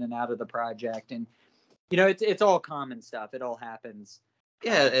coming in and out of the project, and it's all common stuff. It all happens.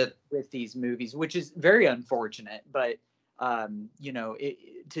 Yeah, with these movies, which is very unfortunate. But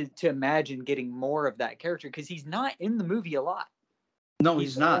to imagine getting more of that character, because he's not in the movie a lot. No,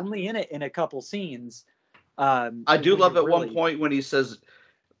 he's not. Only in it in a couple scenes. I do love at one point when he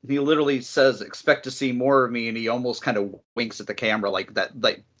literally says, "Expect to see more of me," and he almost kind of winks at the camera like that,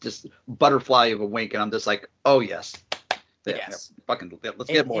 like just butterfly of a wink, and I'm just like, "Oh yes, yes, let's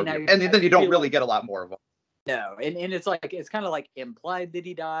get more of you." And then you don't really get a lot more of him. No, and it's kind of like implied that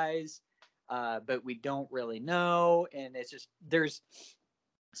he dies, but we don't really know, and it's just there's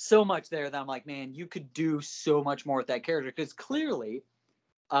so much there that I'm like, man, you could do so much more with that character, because clearly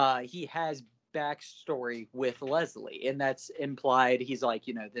he has backstory with Leslie, and that's implied. He's like,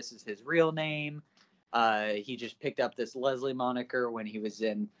 this is his real name. He just picked up this Leslie moniker when he was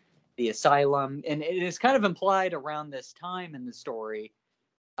in the asylum, and it is kind of implied around this time in the story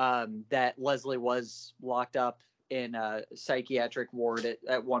that Leslie was locked up in a psychiatric ward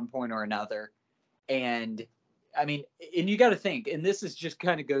at one point or another. And I mean, and you got to think, and this is just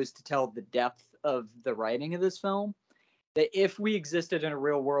kind of goes to tell the depth of the writing of this film, that if we existed in a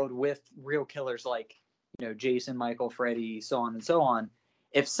real world with real killers like, Jason, Michael, Freddy, so on and so on,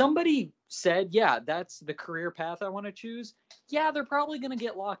 if somebody said, yeah, that's the career path I want to choose, yeah, they're probably going to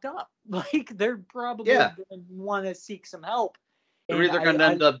get locked up. Like, they're probably going to want to seek some help. They're either going to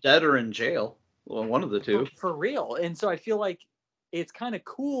end up dead or in jail. Well, one of the two. For real. And so I feel like it's kind of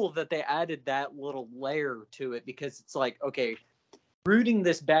cool that they added that little layer to it, because it's like, okay, rooting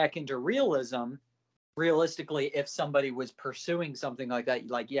this back into realism, realistically, if somebody was pursuing something like that,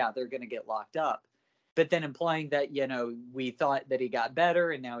 like, yeah, they're going to get locked up. But then implying that, we thought that he got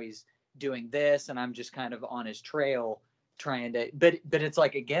better and now he's doing this, and I'm just kind of on his trail trying to, but it's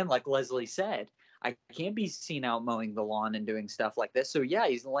like, again, like Leslie said, I can't be seen out mowing the lawn and doing stuff like this. So yeah,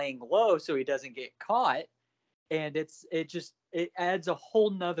 he's laying low so he doesn't get caught. And it adds a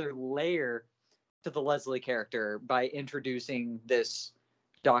whole nother layer to the Leslie character by introducing this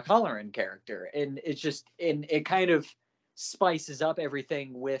Doc Halloran character. And it kind of spices up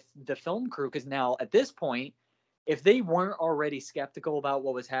everything with the film crew. Cause now at this point, if they weren't already skeptical about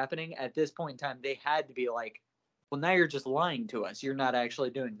what was happening at this point in time, they had to be like, well, now you're just lying to us. You're not actually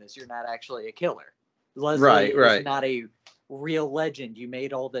doing this. You're not actually a killer. Leslie is not a real legend. You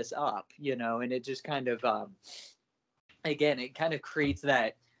made all this up, and it just kind of, again, it kind of creates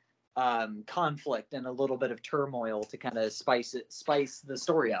that conflict and a little bit of turmoil to kind of spice the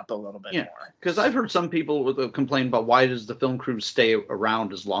story up a little bit more. Because I've heard some people complain about why does the film crew stay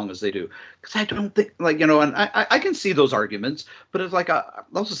around as long as they do. Because I don't think, and I can see those arguments, but it's like I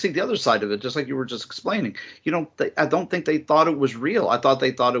also see the other side of it, just like you were just explaining. I don't think they thought it was real. I thought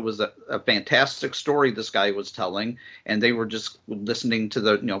they thought it was a fantastic story this guy was telling, and they were just listening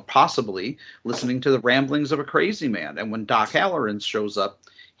to possibly listening to the ramblings of a crazy man. And when Doc Halloran shows up,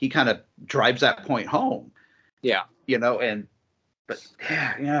 he kind of drives that point home. Yeah. But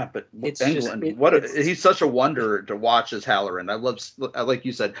it's England, he's such a wonder to watch as Halloran. Like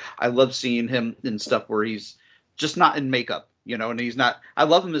you said, I love seeing him in stuff where he's just not in makeup, and he's not, I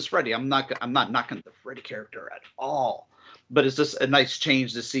love him as Freddy. I'm not knocking the Freddy character at all, but it's just a nice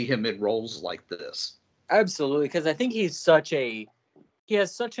change to see him in roles like this. Absolutely. Cause I think he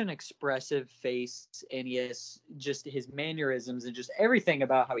has such an expressive face, and he has just his mannerisms and just everything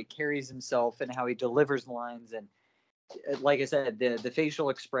about how he carries himself and how he delivers lines. And like I said, the facial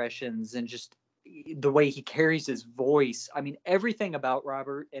expressions and just the way he carries his voice. I mean, everything about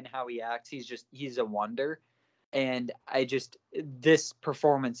Robert and how he acts, he's a wonder. And this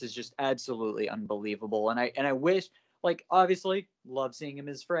performance is just absolutely unbelievable. And I wish, like, obviously love seeing him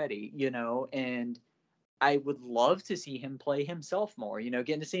as Freddy, and I would love to see him play himself more.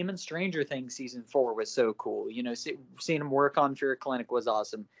 Getting to see him in Stranger Things season 4 was so cool. Seeing him work on Fear Clinic was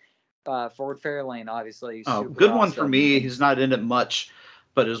awesome. Ford Fairlane, obviously. Oh, good awesome. One for me. He's not in it much,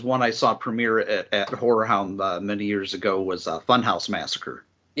 but his one I saw premiere at Horror Hound many years ago was Funhouse Massacre.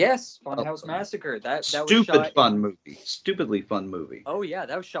 Yes, Funhouse Massacre. That was stupid fun movie. Stupidly fun movie. Oh yeah,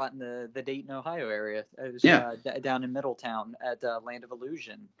 that was shot in the Dayton, Ohio area. It was down in Middletown at Land of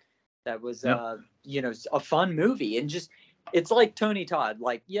Illusion. That was, a fun movie. And just, it's like Tony Todd.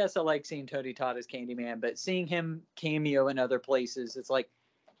 Like, yes, I like seeing Tony Todd as Candyman, but seeing him cameo in other places, it's like,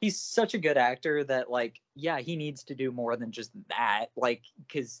 he's such a good actor that, like, yeah, he needs to do more than just that, like,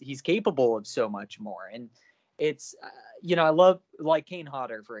 because he's capable of so much more. And it's, I love, like, Kane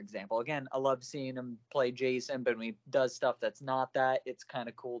Hodder, for example. Again, I love seeing him play Jason, but when he does stuff that's not that, it's kind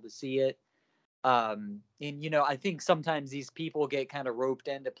of cool to see it. And I think sometimes these people get kind of roped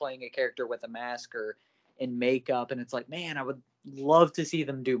into playing a character with a mask or in makeup, and it's like, man, I would love to see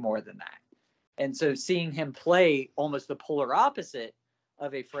them do more than that. And so seeing him play almost the polar opposite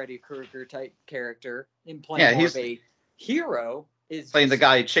of a Freddy Krueger type character and playing more of a hero is playing the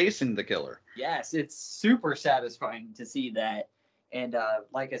guy chasing the killer. Yes, it's super satisfying to see that. And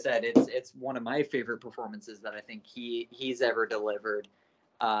like I said, it's one of my favorite performances that I think he's ever delivered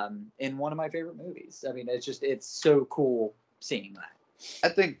in one of my favorite movies. I mean, it's so cool seeing that. I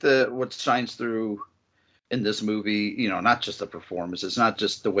think what shines through in this movie, not just the performance, it's not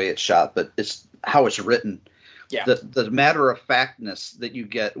just the way it's shot, but it's how it's written. Yeah. The matter of factness that you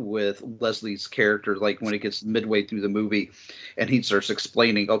get with Leslie's character, like when it gets midway through the movie and he starts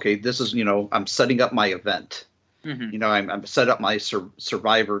explaining, okay, this is, I'm setting up my event. Mm-hmm. I'm set up my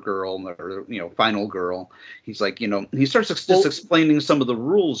survivor girl or, final girl. He's like, he starts just explaining some of the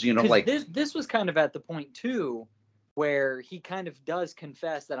rules, like this was kind of at the point too, where he kind of does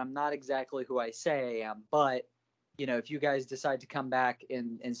confess that I'm not exactly who I say I am, but if you guys decide to come back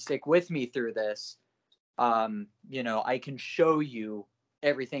and stick with me through this, I can show you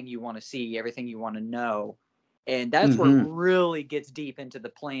everything you want to see, everything you want to know. And that's where it really gets deep into the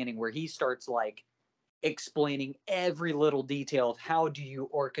planning, where he starts like explaining every little detail of how do you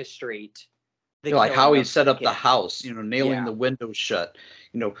orchestrate the like how he set up kids. the house, nailing the windows shut,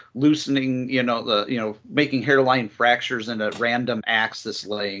 loosening, making hairline fractures in a random axe that's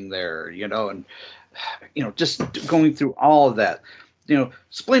laying there, and just going through all of that.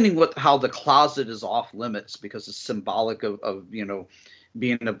 Explaining how the closet is off limits because it's symbolic of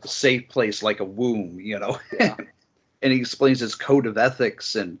being a safe place like a womb, Yeah. And he explains his code of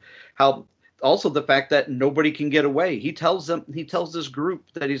ethics and how also the fact that nobody can get away. He tells this group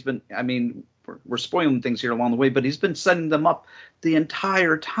that he's been, we're spoiling things here along the way, but he's been setting them up the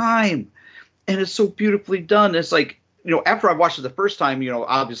entire time. And it's so beautifully done. It's like, after I watched it the first time,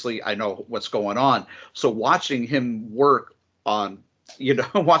 obviously I know what's going on. So watching him work on,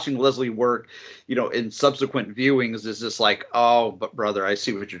 watching Leslie work, in subsequent viewings is just like, oh, but brother, I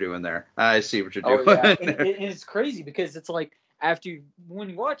see what you're doing there. I see what you're doing. Oh, yeah. And it's crazy because it's like when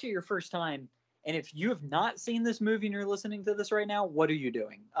you watch it your first time, and if you have not seen this movie and you're listening to this right now, what are you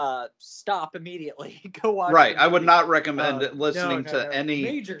doing? Stop immediately. Go watch. Right. I would not recommend listening to any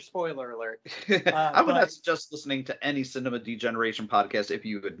major spoiler alert. I would not suggest listening to any Cinema Degeneration podcast if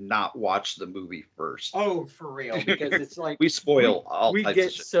you had not watched the movie first. Oh, for real. Because it's like we spoil all. We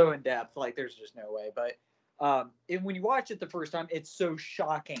get so in depth. Like there's just no way. But and when you watch it the first time, it's so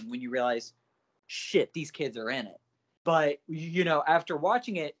shocking when you realize, shit, these kids are in it. But, after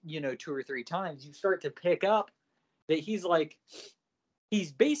watching it, 2 or 3 times, you start to pick up that he's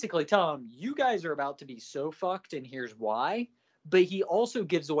basically telling them, you guys are about to be so fucked and here's why. But he also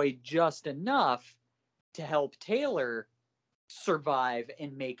gives away just enough to help Taylor survive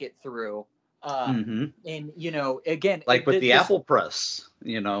and make it through. And, again. Like with the apple press,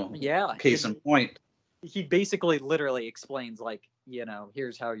 Yeah. Case in point. He basically literally explains,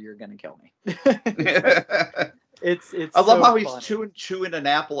 here's how you're going to kill me. It's I love so how he's funny. chewing an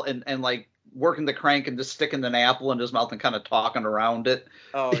apple and like working the crank and just sticking an apple in his mouth and kind of talking around it.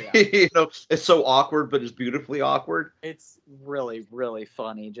 Oh yeah. It's so awkward, but it's beautifully awkward. It's really, really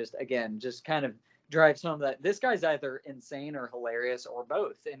funny. Just kind of drives home that this guy's either insane or hilarious or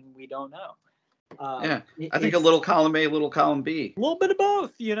both, and we don't know. I think a little column A, a little column B. A little bit of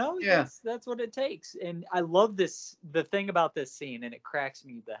both, Yeah. That's what it takes. And I love the thing about this scene, and it cracks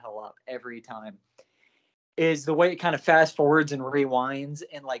me the hell up every time, is the way it kind of fast forwards and rewinds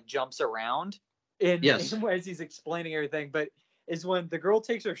and like jumps around Yes. as he's explaining everything. But is when the girl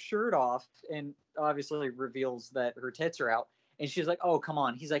takes her shirt off and obviously reveals that her tits are out, and she's like, oh, come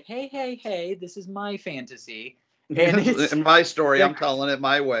on. He's like, hey, this is my fantasy. And it's in my story, I'm telling it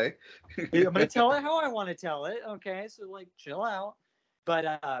my way. I'm going to tell it how I want to tell it. Okay. So like, chill out.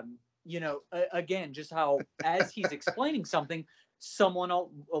 But, again, just how, as he's explaining something, someone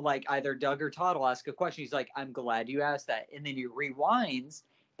will, like either Doug or Todd will ask a question. He's like, I'm glad you asked that. And then he rewinds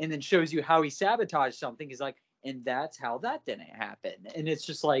and then shows you how he sabotaged something. He's like, and that's how that didn't happen. And it's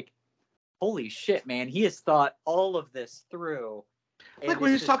just like, holy shit, man. He has thought all of this through. Like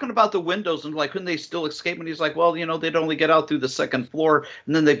when he's talking about the windows and like, couldn't they still escape? And he's like, well, they'd only get out through the second floor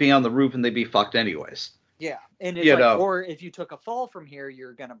and then they'd be on the roof and they'd be fucked anyways. Yeah. And it's or if you took a fall from here,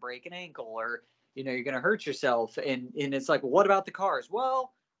 you're going to break an ankle or, you're going to hurt yourself. And it's like, well, what about the cars?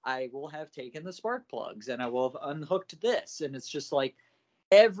 Well, I will have taken the spark plugs and I will have unhooked this. And it's just like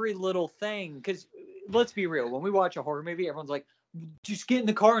every little thing. Because let's be real. When we watch a horror movie, everyone's like, just get in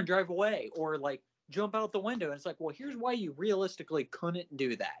the car and drive away. Or like, jump out the window. And it's like, well, here's why you realistically couldn't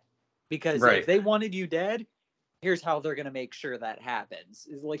do that. Because Right. if they wanted you dead, here's how they're going to make sure that happens.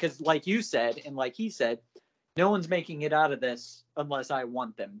 Because like you said, and like he said, no one's making it out of this unless I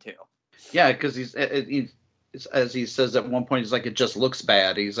want them to. Yeah, because he's as he says at one point, he's like, it just looks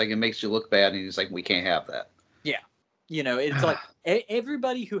bad. He's like, it makes you look bad, and he's like, we can't have that. Yeah. You know, it's like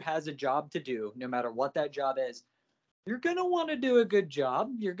everybody who has a job to do, no matter what that job is, you're going to want to do a good job.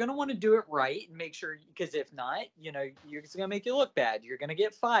 You're going to want to do it right and make sure, because if not, you know, it's going to make you look bad. You're going to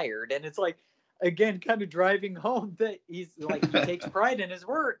get fired. And it's like, again, kind of driving home that he's like, he takes pride in his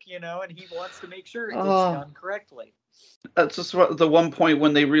work, you know, and he wants to make sure it gets done correctly. That's just the one point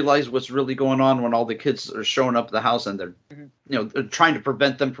when they realize what's really going on, when all the kids are showing up at the house and they're, you know, they're trying to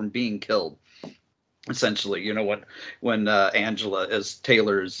prevent them from being killed. Essentially, you know, when Angela as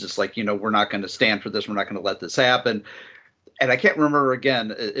Taylor is just like, you know, we're not going to stand for this. We're not going to let this happen. And I can't remember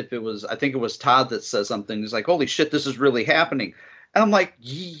again if it was, I think it was Todd that says something. He's like, holy shit, this is really happening. And I'm like,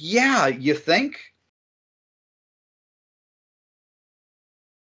 yeah, you think?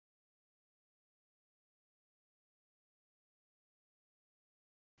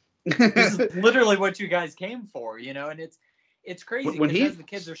 This is literally what you guys came for, you know, and it's crazy When because as the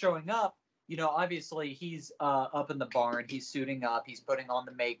kids are showing up, you know, obviously he's up in the barn, he's suiting up, he's putting on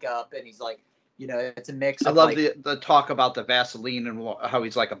the makeup, and he's like, you know, it's a mix. I love the talk about the Vaseline and how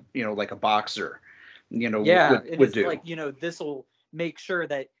he's like a, you know, like a boxer, you know, would do. Like, you know, this will make sure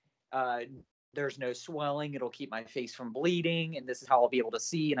that there's no swelling. It'll keep my face from bleeding, and this is how I'll be able to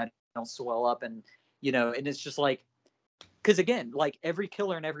see, and I don't swell up, and you know, and it's just like, because again, like every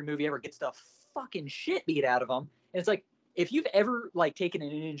killer in every movie ever gets the fucking shit beat out of them, and it's like, if you've ever like taken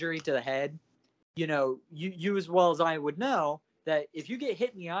an injury to the head, you know, you as well as I would know that if you get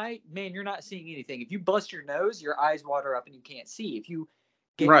hit in the eye, man, you're not seeing anything. If you bust your nose, your eyes water up and you can't see. If you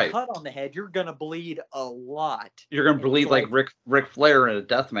get cut on the head, you're gonna bleed a lot. You're gonna bleed like Ric Flair in a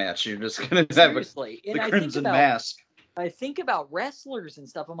death match. You're just gonna have the Crimson Mask. I think about wrestlers and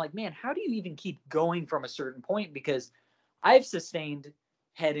stuff. I'm like, man, how do you even keep going from a certain point? Because I've sustained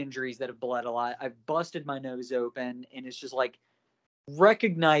head injuries that have bled a lot. I've busted my nose open, and it's just like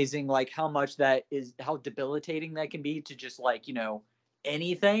recognizing like how much that is, how debilitating that can be to just like, you know,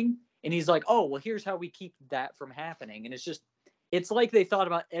 anything. And he's like, oh, well, here's how we keep that from happening. And it's just, it's like they thought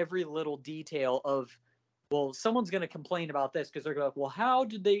about every little detail of, well, someone's going to complain about this because they're going to, well, how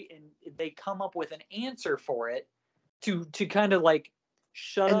did they come up with an answer for it to kind of like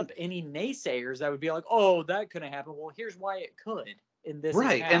shut up any naysayers that would be like, oh, that couldn't happen. Well, here's why it could. In this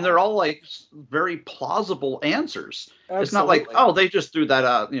right, and they're all like very plausible answers. Absolutely. It's not like, oh, they just threw that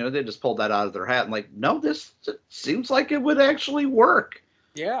out, you know, they just pulled that out of their hat. And like, no, this seems like it would actually work.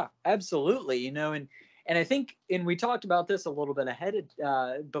 Yeah, absolutely. You know, and I think, and we talked about this a little bit ahead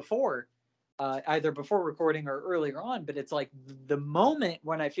of before, either before recording or earlier on, but it's like the moment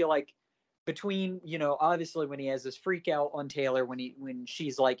when I feel like between, you know, obviously when he has this freak out on Taylor, when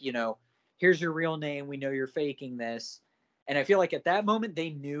she's like, you know, here's your real name, we know you're faking this. And I feel like at that moment, they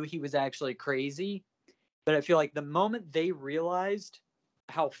knew he was actually crazy. But I feel like the moment they realized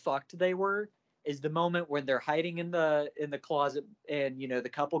how fucked they were is the moment when they're hiding in the closet, and, you know, the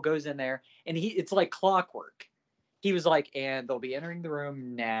couple goes in there, and it's like clockwork. He was like, and they'll be entering the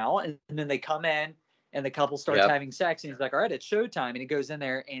room now. And then they come in, and the couple starts having sex. And he's like, all right, it's showtime. And he goes in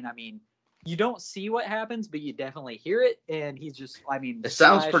there, and I mean, you don't see what happens, but you definitely hear it. And he's just, I mean, it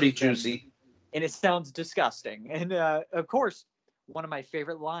sounds pretty juicy. And it sounds disgusting. And of course, one of my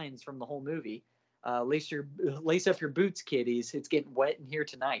favorite lines from the whole movie, lace up your boots, kiddies. It's getting wet in here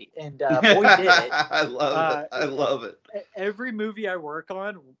tonight. And boy, did it. I love it. I love it. Every movie I work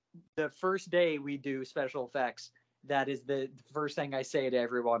on, the first day we do special effects, that is the first thing I say to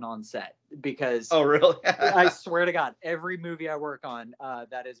everyone on set. Because oh, really? I swear to God, every movie I work on,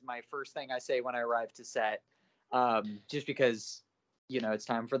 that is my first thing I say when I arrive to set. Just because, you know, it's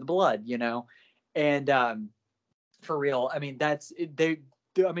time for the blood, you know? And for real, I mean,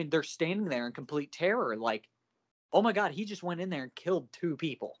 they're standing there in complete terror. Like, oh my God, he just went in there and killed 2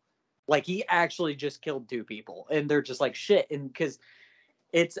 people. Like, he actually just killed 2 people. And they're just like, shit. And because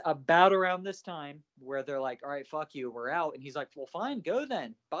it's about around this time where they're like, all right, fuck you, we're out. And he's like, well, fine, go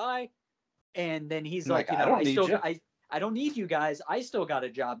then. Bye. And then he's like, you know, I don't need you guys. I still got a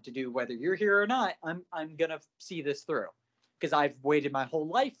job to do, whether you're here or not. I'm going to see this through. Because I've waited my whole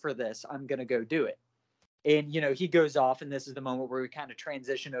life for this. I'm going to go do it. And, you know, he goes off, and this is the moment where we kind of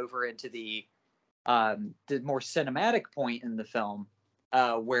transition over into the more cinematic point in the film,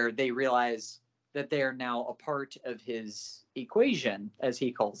 where they realize that they are now a part of his equation, as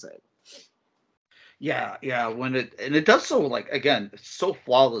he calls it. Yeah. It does so, like, again, so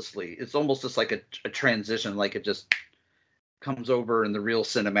flawlessly. It's almost just like a transition, like it just, comes over and the real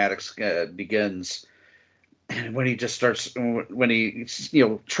cinematics begins. And when he just starts, when he,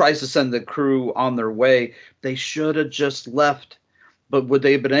 tries to send the crew on their way, they should have just left. But would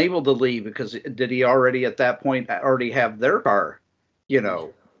they have been able to leave? Because did he already at that point already have their car,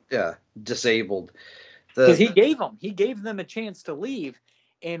 disabled? Because he gave them a chance to leave.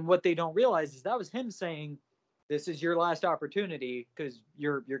 And what they don't realize is that was him saying, this is your last opportunity because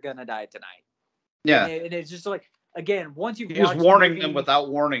you're going to die tonight. Yeah. And it's just like, again, once you've He was warning them without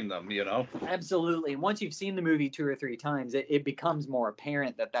warning them, Absolutely. And once you've seen the movie 2 or 3 times, it becomes more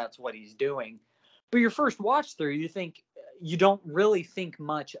apparent that that's what he's doing. But your first watch through, you don't really think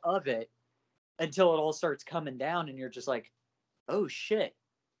much of it until it all starts coming down and you're just like, oh shit,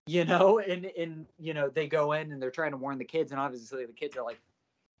 and they go in and they're trying to warn the kids. And obviously the kids are like,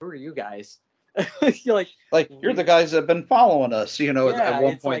 who are you guys? You're you're the guys that have been following us, at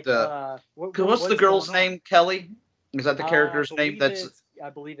one point. What's the girl's name? Kelly? Is that the character's name? I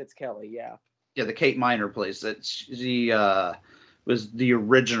believe it's Kelly. Yeah. Yeah, the Kate Miner plays. She was the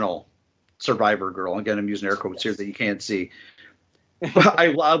original Survivor girl. Again, I'm using air quotes here that you can't see. But I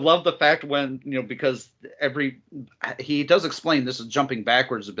love the fact when because he does explain, this is jumping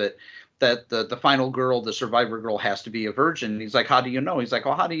backwards a bit, that the final girl, the Survivor girl, has to be a virgin. And he's like, how do you know? He's like,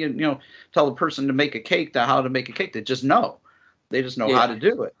 well, how do you tell a person to make a cake how to make a cake? They just know. They just know how to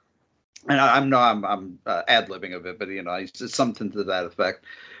do it. And I'm ad-libbing of it, but it's something to that effect.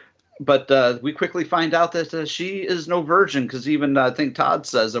 But we quickly find out that she is no virgin, because even I think Todd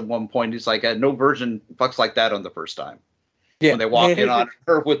says at one point, he's like, no virgin fucks like that on the first time. Yeah. When they walk in on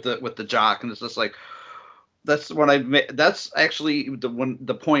her with the jock, and it's just like, that's actually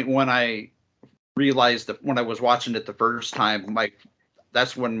the point when I realized that when I was watching it the first time,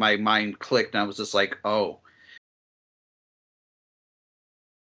 that's when my mind clicked, and I was just like, oh,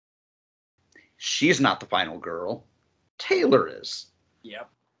 she's not the final girl. Taylor is. Yep.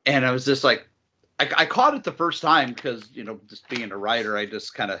 And I was just like, I caught it the first time because, just being a writer, I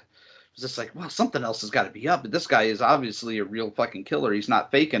just kind of was just like, well, something else has got to be up. But this guy is obviously a real fucking killer. He's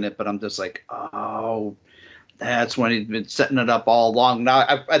not faking it. But I'm just like, oh, that's when he'd been setting it up all along. Now,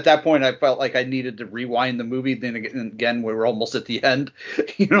 at that point, I felt like I needed to rewind the movie. Then again, we were almost at the end,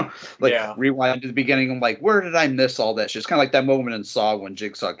 rewind to the beginning. I'm like, where did I miss all that shit? It's kind of like that moment in Saw when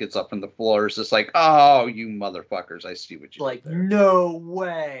Jigsaw gets up from the floor. It's just like, oh, you motherfuckers, I see what you did there. No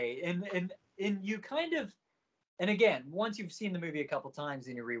way. And you kind of, and again, once you've seen the movie a couple times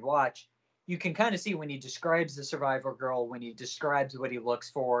and you rewatch, you can kind of see when he describes the Survivor girl, when he describes what he looks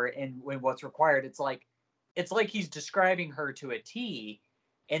for and what's required. It's like he's describing her to a T.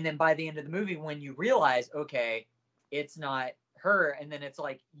 And then by the end of the movie, when you realize, okay, it's not her. And then it's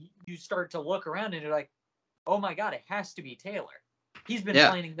like, you start to look around and you're like, oh my God, it has to be Taylor. He's been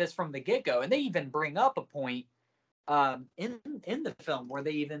planning this from the get-go. And they even bring up a point in the film where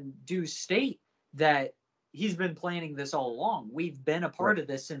they even do state that he's been planning this all along. We've been a part of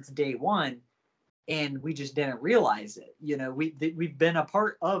this since day one, and we just didn't realize it. We've been a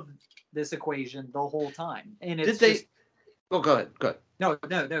part of this equation the whole time. And it's Oh, go ahead.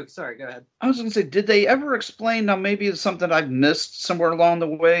 No, sorry, go ahead. I was going to say, did they ever explain, now maybe it's something I've missed somewhere along the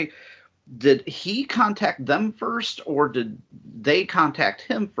way, did he contact them first, or did they contact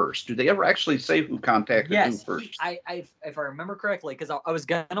him first? Do they ever actually say who contacted who first? If I remember correctly, because I was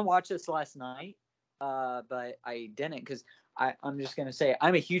going to watch this last night, but I didn't, because I'm just going to say,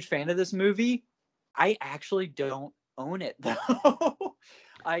 I'm a huge fan of this movie. I actually don't own it, though.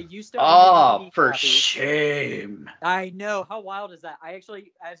 I used to own Oh, a for copy. shame. I know. How wild is that? I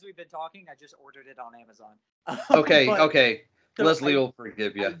actually, as we've been talking, I just ordered it on Amazon. Okay. So Leslie will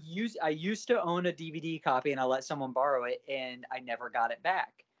forgive you. I used to own a DVD copy, and I let someone borrow it, and I never got it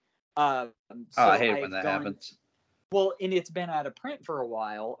back. I hate when that happens. Well, and it's been out of print for a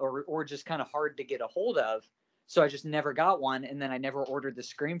while, or just kind of hard to get a hold of. So I just never got one, and then I never ordered the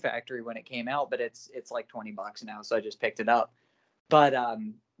Scream Factory when it came out, but it's like $20 now, so I just picked it up. But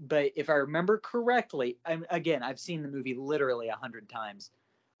if I remember correctly, again, I've seen the movie literally 100 times.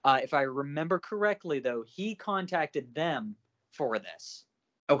 If I remember correctly, though, he contacted them for this.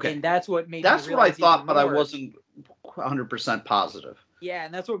 Okay. And that's what made That's me what I realize thought, even but I more. wasn't 100% positive. Yeah,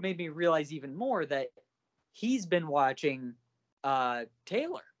 and that's what made me realize even more that he's been watching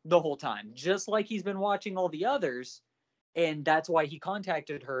Taylor the whole time, just like he's been watching all the others. And that's why he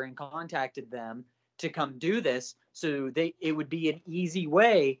contacted her and contacted them to come do this. So it would be an easy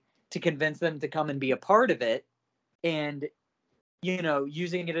way to convince them to come and be a part of it. And,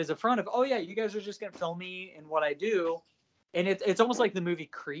 using it as a front of, oh yeah, you guys are just going to film me and what I do. And it's almost like the movie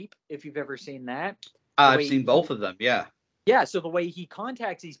Creep, if you've ever seen that. I've seen both of them, yeah. Yeah, so the way he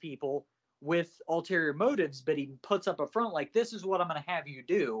contacts these people with ulterior motives, but he puts up a front like, this is what I'm going to have you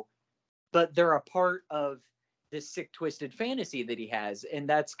do. But they're a part of this sick, twisted fantasy that he has. And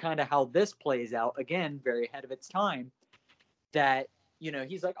that's kind of how this plays out. Again, very ahead of its time. That, you know,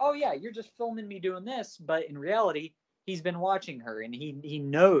 he's like, oh yeah, you're just filming me doing this. But in reality, he's been watching her and he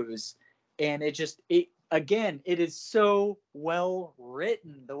knows. And it is so well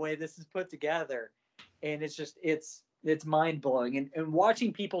written the way this is put together. And it's mind blowing. And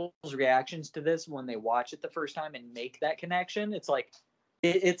watching people's reactions to this when they watch it the first time and make that connection, it's like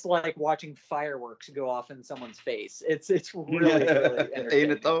watching fireworks go off in someone's face. It's really, really entertaining.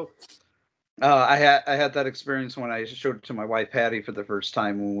 Ain't it though? I had that experience when I showed it to my wife Patty for the first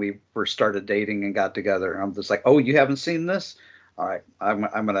time when we first started dating and got together. I'm just like, oh, you haven't seen this? All right, I'm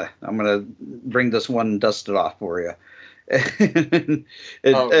gonna bring this one and dust it off for you.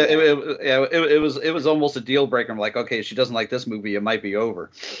 It was almost a deal breaker. I'm like, okay, if she doesn't like this movie, it might be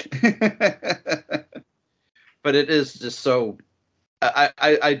over. But it is just so.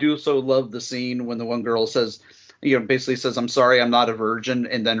 I do so love the scene when the one girl says, you know, basically says, I'm sorry, I'm not a virgin.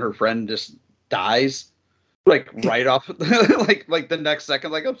 And then her friend just dies, like right off, like the next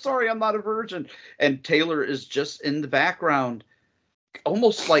second, like, I'm sorry, I'm not a virgin. And Taylor is just in the background,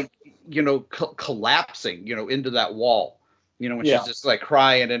 almost like, you know, collapsing, you know, into that wall, you know, when she's just like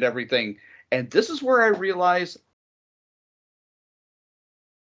crying and everything. And this is where I realize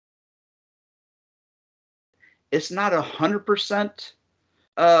it's not 100%.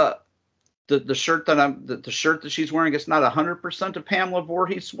 The shirt that the shirt that she's wearing, it's not 100% a Pamela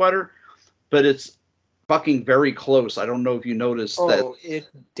Voorhees sweater, but it's fucking very close. I don't know if you noticed that. Oh, it's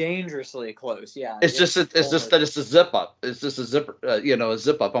dangerously close. Yeah. It's just that it's a zip up. It's just a zipper, a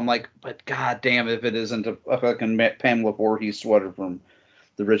zip up. I'm like, but god damn if it isn't a fucking Pamela Voorhees sweater from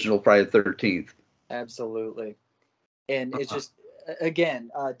the original Friday the 13th. Absolutely. And it's just, again,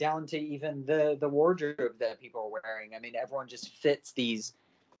 down to even the wardrobe that people are wearing. I mean, everyone just fits these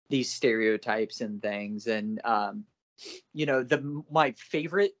stereotypes and things. And, my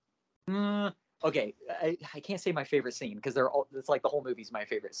favorite, okay, I can't say my favorite scene because it's like the whole movie's my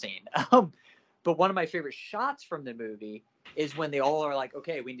favorite scene. But one of my favorite shots from the movie is when they all are like,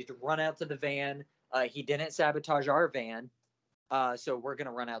 okay, we need to run out to the van. He didn't sabotage our van. So we're going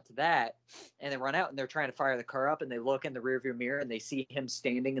to run out to that, and they run out and they're trying to fire the car up, and they look in the rearview mirror and they see him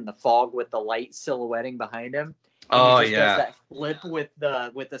standing in the fog with the light silhouetting behind him. And he just does that flip with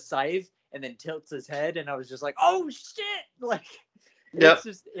the scythe and then tilts his head. And I was just like, oh shit. Like, it's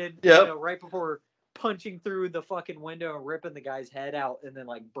just, right before punching through the fucking window and ripping the guy's head out and then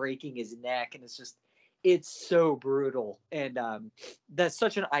like breaking his neck. And it's so brutal. And, that's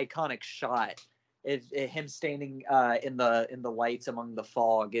such an iconic shot. Him standing in the lights among the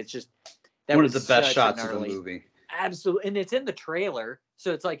fog. It's just one of the best shots of the movie. Absolutely, and it's in the trailer,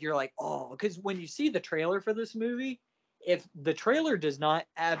 so it's like you're like, oh, because when you see the trailer for this movie, if the trailer does not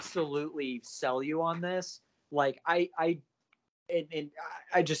absolutely sell you on this, like I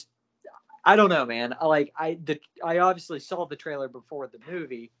don't know, man. I obviously saw the trailer before the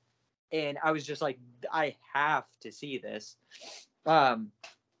movie, and I was just like, I have to see this.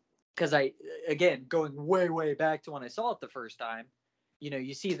 Because again, going way, way back to when I saw it the first time, you know,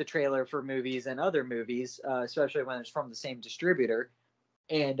 you see the trailer for movies and other movies, especially when it's from the same distributor.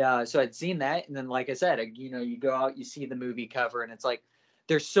 And so I'd seen that. And then, like I said, you go out, you see the movie cover, and it's like,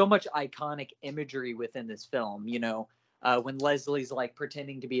 there's so much iconic imagery within this film, you know, when Leslie's like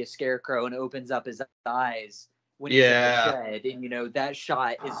pretending to be a scarecrow and opens up his eyes when he's in the shed. And, you know, that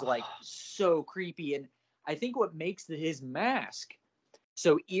shot is like so creepy. And I think what makes his mask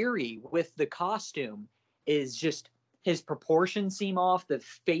so eerie with the costume is just his proportions seem off. The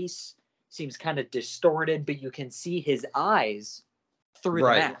face seems kind of distorted, but you can see his eyes through the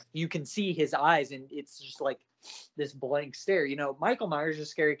mask. You can see his eyes, and it's just like this blank stare. You know, Michael Myers is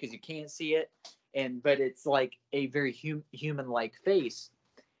scary because you can't see it, but it's like a very human-like face.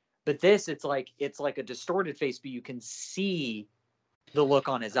 But this, it's like a distorted face, but you can see the look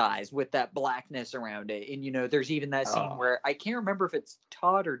on his eyes with that blackness around it. And, you know, there's even that scene where I can't remember if it's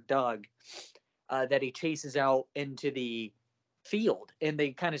Todd or Doug that he chases out into the field, and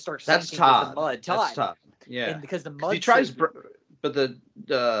they kind of start sinking with the mud. That's Todd. Yeah. And because the mud, he tries, but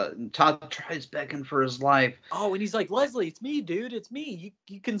the Todd tries begging for his life. Oh, and he's like, Leslie, it's me, dude. It's me.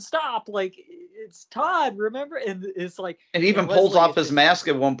 You can stop. Like, it's Todd, remember? And it's like, and he even pulls off his mask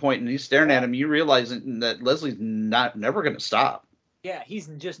at one point, and he's staring at him. You realize that Leslie's never going to stop. Yeah, he's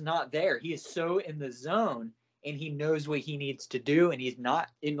just not there. He is so in the zone, and he knows what he needs to do, and he's not,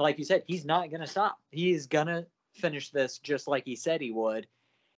 and like you said, he's not going to stop. He is going to finish this just like he said he would.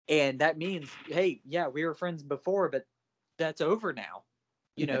 And that means, hey, yeah, we were friends before, but that's over now.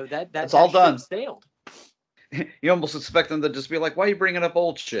 You know, that That's all ship done. sailed. You almost expect them to just be like, "Why are you bringing up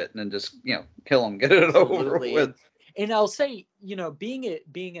old shit?" and then just kill them, get it over Absolutely. with. And I'll say, being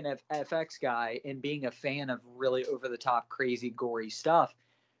an FX guy and being a fan of really over the top, crazy, gory stuff,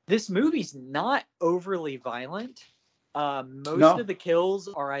 this movie's not overly violent. Most of the kills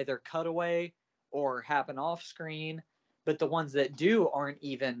are either cutaway or happen off screen, but the ones that do aren't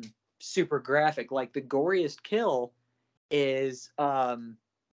even super graphic. Like the goriest kill is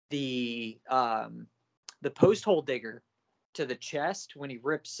the post hole digger to the chest when he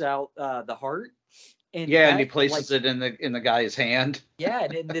rips out the heart. And and he places it in the guy's hand. Yeah,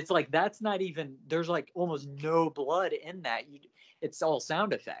 and it's like that's not even. There's like almost no blood in that. It's all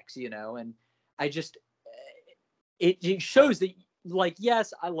sound effects, and I just it shows that, like,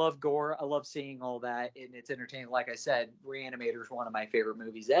 yes, I love gore. I love seeing all that, and it's entertaining. Like I said, Reanimator is one of my favorite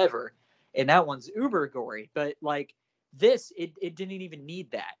movies ever, and that one's uber gory. But like this, it didn't even need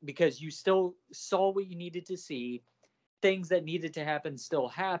that because you still saw what you needed to see. Things that needed to happen still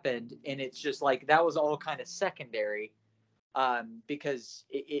happened, and it's just like that was all kind of secondary because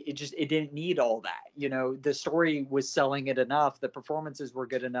it didn't need all that. The story was selling it enough, the performances were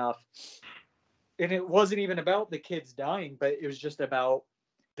good enough, and it wasn't even about the kids dying, but it was just about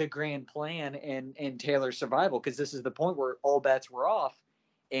the grand plan and Taylor's survival, because this is the point where all bets were off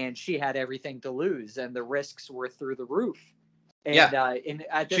and she had everything to lose and the risks were through the roof. And and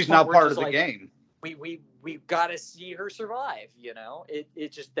at this she's point, now part of the game. We've got to see her survive.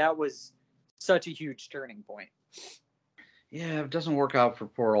 It just, that was such a huge turning point. Yeah, it doesn't work out for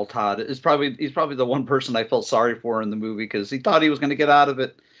poor old Todd. He's probably the one person I felt sorry for in the movie because he thought he was going to get out of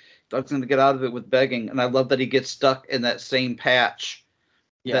it. Thought he was going to get out of it with begging, and I love that he gets stuck in that same patch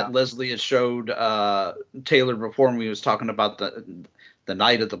that Leslie had showed Taylor before when he was talking about the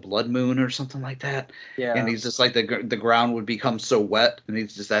night of the blood moon or something like that. Yeah. And he's just like the ground would become so wet, and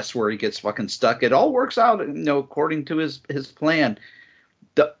that's where he gets fucking stuck. It all works out, according to his plan.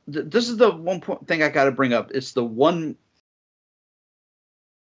 This is the one thing I got to bring up. It's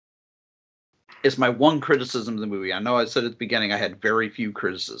my one criticism of the movie. I know I said at the beginning I had very few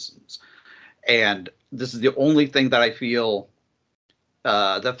criticisms, and this is the only thing that I feel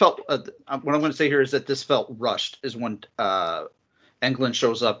that felt. What I'm going to say here is that this felt rushed. Is when Englund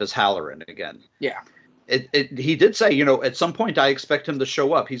shows up as Halloran again. Yeah. He did say, at some point I expect him to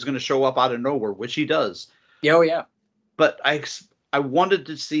show up. He's going to show up out of nowhere, which he does. Oh, yeah. But I wanted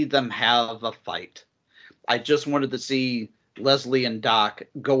to see them have a fight. I just wanted to see Leslie and Doc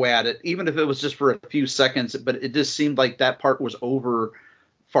go at it, even if it was just for a few seconds. But it just seemed like that part was over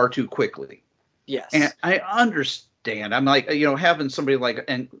far too quickly. Yes. And I understand. I'm like, having somebody like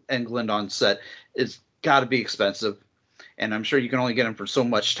Englund on set is got to be expensive. And I'm sure you can only get him for so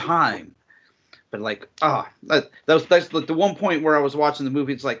much time. But like, that's like the one point where I was watching the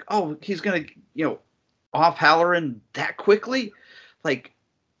movie. It's like, he's gonna, off Halloran that quickly, like,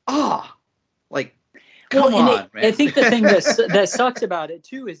 like, come on, man. I think the thing that sucks about it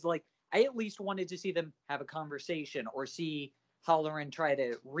too is like I at least wanted to see them have a conversation or see Halloran try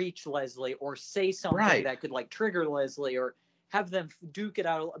to reach Leslie or say something that could like trigger Leslie or have them duke it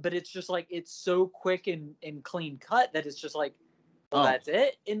out, but it's just like it's so quick and clean cut that it's just like, that's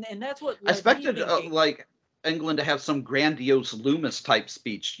it, and that's what I expected like Englund to have some grandiose Loomis type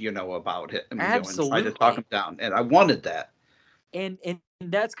speech, about it, and try to talk him down, and I wanted that. And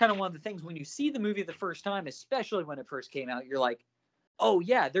that's kind of one of the things when you see the movie the first time, especially when it first came out, you're like, oh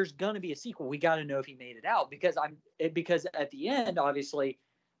yeah, there's gonna be a sequel. We got to know if he made it out because at the end, obviously,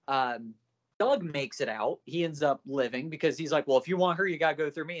 Doug makes it out. He ends up living because he's like, well, if you want her, you gotta go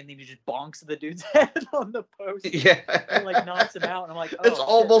through me. And then he just bonks the dude's head on the post. Yeah. And like knocks him out. And I'm like, it's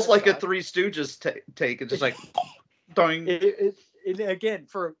almost like a Three Stooges take. It's just like, doing. Again,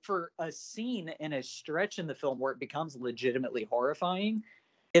 for a scene and a stretch in the film where it becomes legitimately horrifying,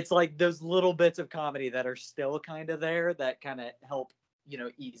 it's like those little bits of comedy that are still kind of there that kind of help,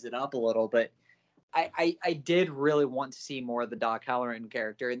 ease it up a little. But I did really want to see more of the Doc Halloran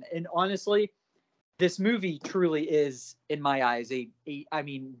character. And honestly, this movie truly is, in my eyes, I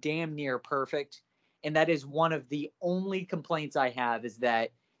mean, damn near perfect. And that is one of the only complaints I have is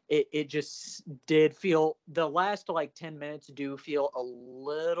that it just did feel, the last like 10 minutes do feel a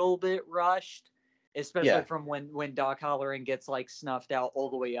little bit rushed, especially from when Doc Halloran gets like snuffed out all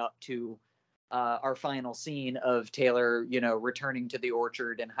the way up to our final scene of Taylor, returning to the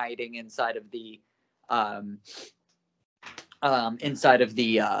orchard and hiding inside of the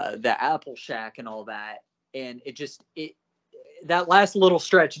apple shack and all that. And that last little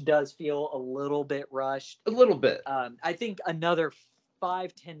stretch does feel a little bit rushed. A little bit. I think another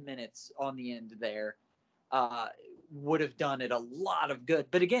 5-10 minutes on the end there would have done it a lot of good.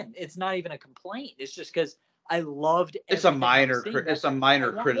 But again, it's not even a complaint. It's just because I loved. It's a minor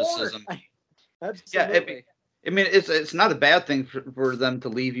criticism. Absolutely. Yeah, I mean, it's not a bad thing for them to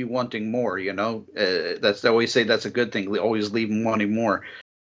leave you wanting more. You know, that's they always say that's a good thing. Always leave them wanting more.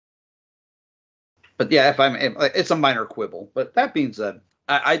 But yeah, it's a minor quibble. But that being said,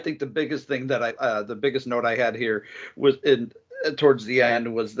 I think the biggest thing that the biggest note I had here was towards the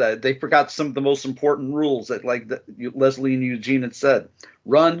end was that they forgot some of the most important rules that Leslie and Eugene had said: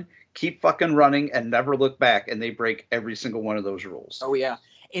 run, keep fucking running, and never look back. And they break every single one of those rules. Oh yeah,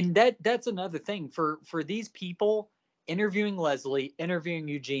 and that's another thing for these people interviewing Leslie, interviewing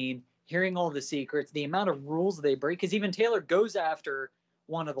Eugene, hearing all the secrets, the amount of rules they break. Because even Taylor goes after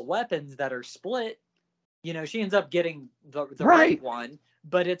one of the weapons that are split. You know, she ends up getting the right one,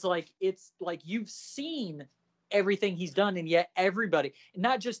 but it's like you've seen everything he's done, and yet everybody,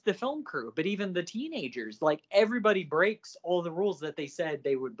 not just the film crew, but even the teenagers, like everybody breaks all the rules that they said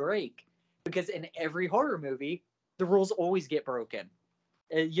they would break, because in every horror movie, the rules always get broken.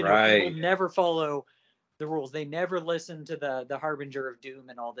 You know, people never follow the rules. They never listen to the Harbinger of Doom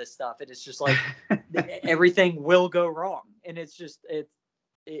and all this stuff. And it's just like everything will go wrong, and it's just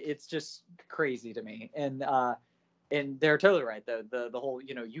crazy to me. And they're totally right though. The whole,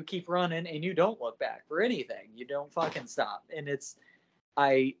 you know, you keep running and you don't look back for anything. You don't fucking stop. And it's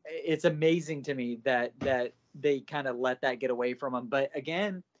amazing to me that they kind of let that get away from them. But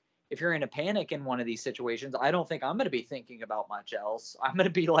again, if you're in a panic in one of these situations, I don't think I'm going to be thinking about much else. I'm going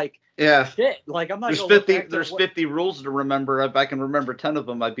to be like, shit, like I'm not. There's 50 rules to remember. If I can remember 10 of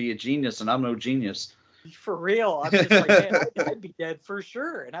them, I'd be a genius, and I'm no genius. For real, I'm just like, man, I'd be dead for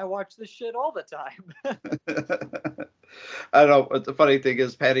sure. And I watch this shit all the time. I don't know. The funny thing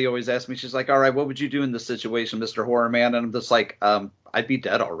is, Patty always asks me, she's like, all right, what would you do in this situation, Mr. Horror Man? And I'm just like, I'd be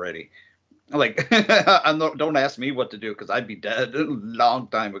dead already. Like, don't ask me what to do, because I'd be dead a long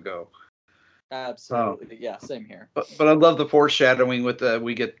time ago. Absolutely. Yeah, same here. But I love the foreshadowing with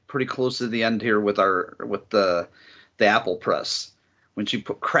we get pretty close to the end here with the apple press. When she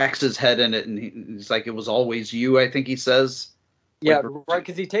cracks his head in it, and he's like, "It was always you," I think he says. Yeah, right.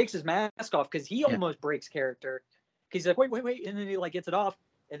 Because he takes his mask off, because he almost breaks character. He's like, wait, and then he like gets it off,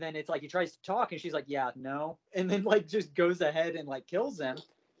 and then it's like he tries to talk, and she's like, "Yeah, no," and then like just goes ahead and like kills him.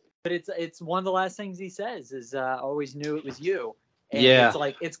 But it's one of the last things he says is, "Always knew it was you." And it's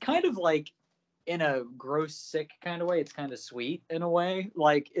like, it's kind of like in a gross, sick kind of way. It's kind of sweet in a way.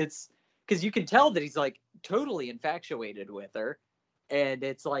 Like, it's because you can tell that he's like totally infatuated with her. And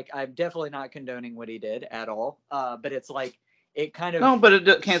it's like, I'm definitely not condoning what he did at all. But it's like, it kind of... No, but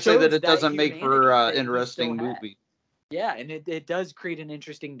it can't say that it doesn't make for an interesting movie. Yeah, and it does create an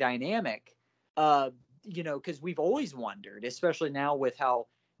interesting dynamic. You know, because we've always wondered, especially now with how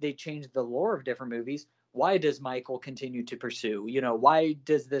they changed the lore of different movies, why does Michael continue to pursue? You know, why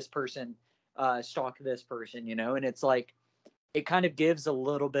does this person stalk this person? You know, and it's like, it kind of gives a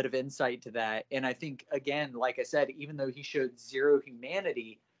little bit of insight to that. And I think, again, like I said, even though he showed zero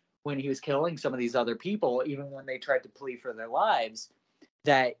humanity when he was killing some of these other people, even when they tried to plead for their lives,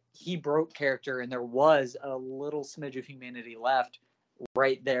 that he broke character, and there was a little smidge of humanity left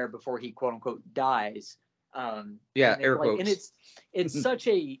right there before he, quote unquote, dies. Air quotes. And it's such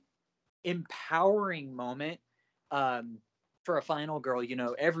a empowering moment. For a final girl, you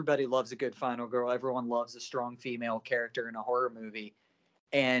know, everybody loves a good final girl. Everyone loves a strong female character in a horror movie,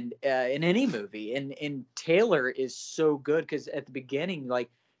 and in any movie. And Taylor is so good, because at the beginning,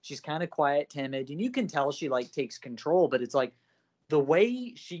 like, she's kind of quiet, timid, and you can tell she like takes control. But it's like the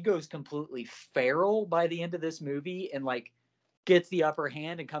way she goes completely feral by the end of this movie, and like gets the upper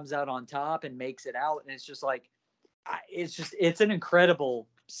hand and comes out on top and makes it out. And it's just like, it's an incredible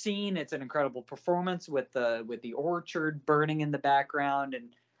scene. It's an incredible performance with the orchard burning in the background and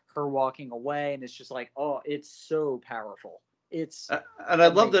her walking away, and it's just like, oh, it's so powerful. It's and I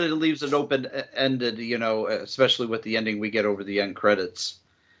love that it leaves it open ended, you know, especially with the ending we get over the end credits,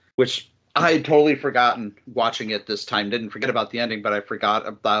 which I had totally forgotten watching it this time. Didn't forget about the ending, but I forgot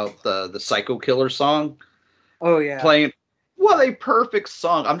about the Psycho Killer song. Oh yeah, playing. What a perfect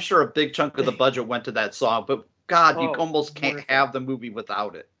song! I'm sure a big chunk of the budget went to that song, but God, you almost can't have the movie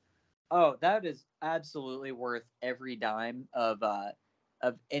without it. Oh, that is absolutely worth every dime of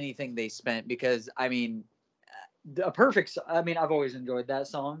anything they spent, because I mean, I've always enjoyed that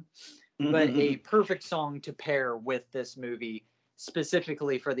song, but a perfect song to pair with this movie,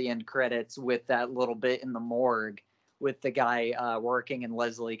 specifically for the end credits, with that little bit in the morgue with the guy working, and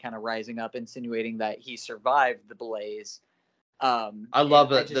Leslie kind of rising up, insinuating that he survived the blaze. I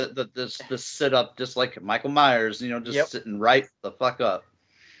love it. The sit up, just like Michael Myers, you know, just sitting right the fuck up.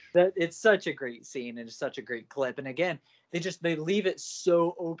 That it's such a great scene and it's such a great clip. And again, they leave it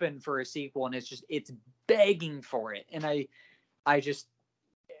so open for a sequel, and it's begging for it. And I just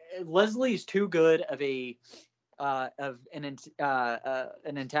Leslie's too good of an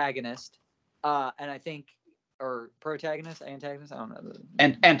antagonist, and I think, or protagonist, antagonist, I don't know.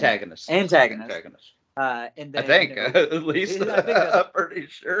 Antagonist. And then, I think, at least, I'm pretty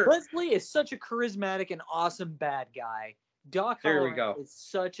sure. Leslie is such a charismatic and awesome bad guy. Doc Holland is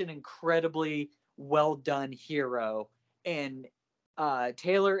such an incredibly well done hero, and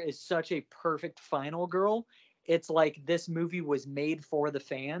Taylor is such a perfect final girl. It's like this movie was made for the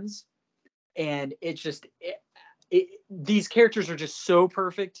fans, and it's just these characters are just so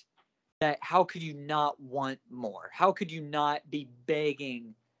perfect that how could you not want more? How could you not be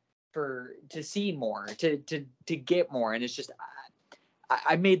begging to see more, to get more? And it's just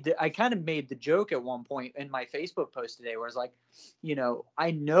I kind of made the joke at one point in my Facebook post today where I was like,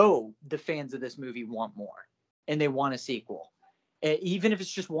 I know the fans of this movie want more and they want a sequel. Even if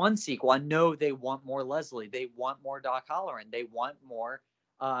it's just one sequel, I know they want more Leslie. They want more Doc Halloran. They want more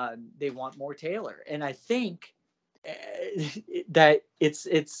Taylor. And I think that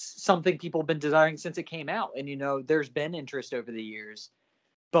it's something people have been desiring since it came out. And, there's been interest over the years,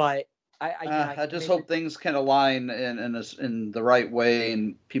 but I just hope things can align in the right way,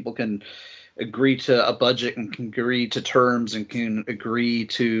 and people can agree to a budget and can agree to terms and can agree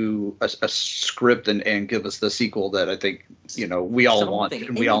to a script and give us the sequel that I think we all want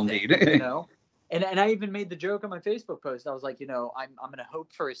and we all need. And I even made the joke on my Facebook post. I was like, I'm going to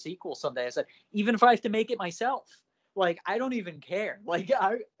hope for a sequel someday. I said, even if I have to make it myself, like, I don't even care. Like,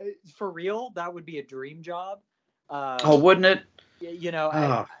 for real, that would be a dream job. Wouldn't it?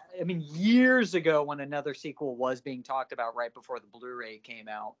 I mean, years ago when another sequel was being talked about right before the Blu-ray came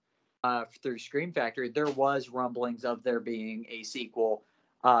out through Scream Factory, there was rumblings of there being a sequel.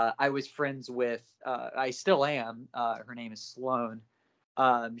 I was friends with, I still am, her name is Sloane.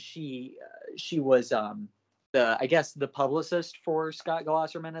 She was the publicist for Scott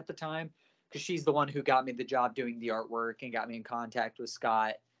Glosserman at the time, because she's the one who got me the job doing the artwork and got me in contact with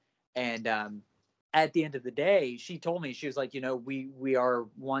Scott. And at the end of the day, she told me, she was like, we are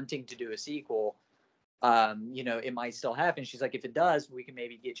wanting to do a sequel. It might still happen. She's like, if it does, we can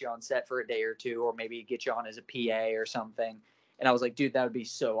maybe get you on set for a day or two, or maybe get you on as a PA or something. And I was like, dude, that would be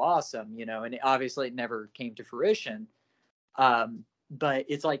so awesome, and obviously it never came to fruition. But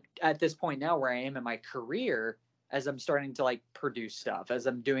it's like at this point now where I am in my career, as I'm starting to like produce stuff, as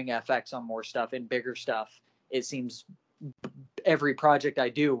I'm doing FX on more stuff and bigger stuff, it seems every project I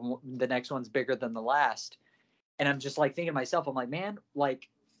do, the next one's bigger than the last. And I'm just like thinking to myself, I'm like, man, like,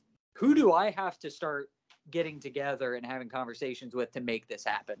 who do I have to start getting together and having conversations with to make this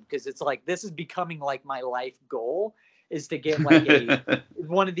happen? Because it's like, this is becoming like my life goal, is to get like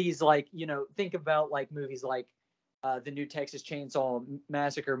one of these, like, think about like movies like the new Texas Chainsaw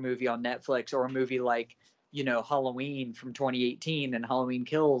Massacre movie on Netflix, or a movie like, Halloween from 2018 and Halloween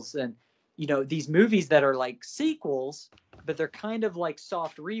Kills, and these movies that are like sequels, but they're kind of like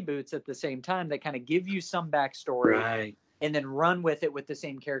soft reboots at the same time, that kind of give you some backstory, right, and then run with it with the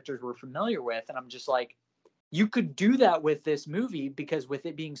same characters we're familiar with. And I'm just like, you could do that with this movie, because with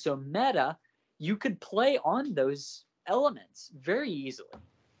it being so meta, you could play on those elements very easily.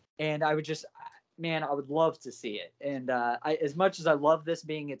 And I would just, man, I would love to see it. And as much as I love this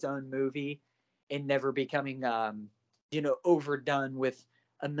being its own movie and never becoming, overdone with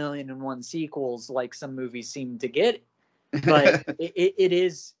 1,000,001 sequels like some movies seem to get, but it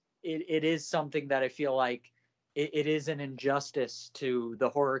is something that I feel like it is an injustice to the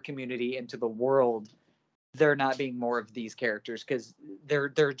horror community and to the world, there not being more of these characters, because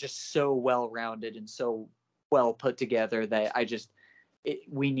they're just so well rounded and so well put together that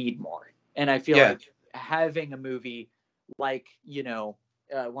we need more. And I feel like having a movie like,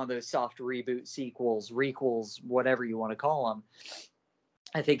 one of those soft reboot sequels, requels, whatever you want to call them,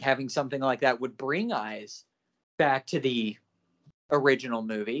 I think having something like that would bring eyes back to the original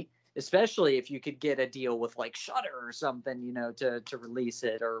movie, especially if you could get a deal with like Shudder or something, to release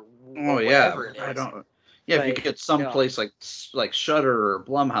it, or whatever it is. If you could get someplace like Shudder or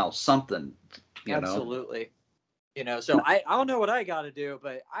Blumhouse, something, Absolutely. So I don't know what I got to do,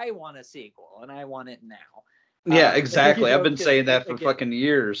 but I want a sequel and I want it now. Yeah, exactly. I've been saying that for fucking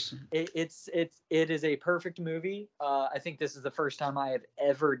years. It is a perfect movie. I think this is the first time I have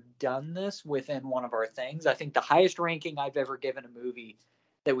ever done this within one of our things. I think the highest ranking I've ever given a movie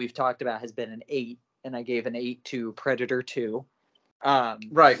that we've talked about has been an 8, and I gave an 8 to Predator 2.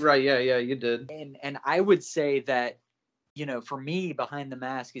 Right. Yeah, you did. And I would say that for me, Behind the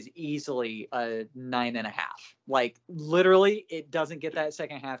Mask is easily a 9.5. Like, literally, it doesn't get that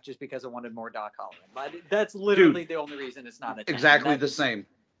second half just because I wanted more Doc Holland. But that's literally the only reason it's not a 10. Exactly the same.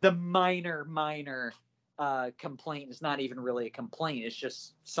 The minor complaint is not even really a complaint. It's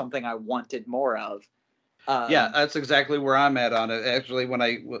just something I wanted more of. Yeah, that's exactly where I'm at on it. Actually,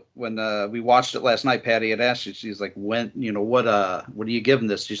 when we watched it last night, Patty had asked you, she's like, what are you giving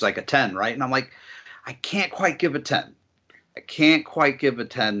this? She's like, a 10, right? And I'm like, I can't quite give a 10. I can't quite give a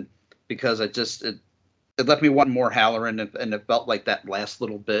 10 because it left me wanting more Halloran, and it felt like that last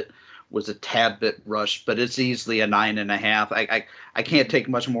little bit was a tad bit rushed, but it's easily a 9.5. I can't take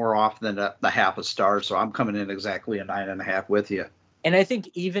much more off than the half a star, so I'm coming in exactly a 9.5 with you. And I think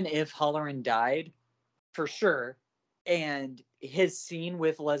even if Halloran died, for sure, and his scene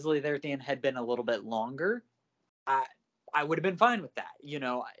with Leslie there at the end had been a little bit longer, I would have been fine with that,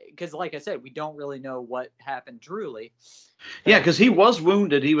 because like I said, we don't really know what happened truly. Yeah, because he was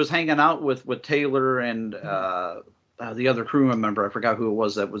wounded. He was hanging out with Taylor and the other crew member. I forgot who it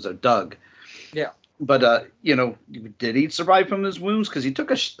was. That was Doug. Yeah. But, did he survive from his wounds? Because he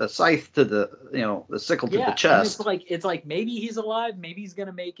took a scythe to the sickle to the chest. And it's like maybe he's alive. Maybe he's going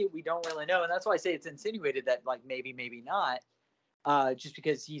to make it. We don't really know. And that's why I say it's insinuated that like maybe not, just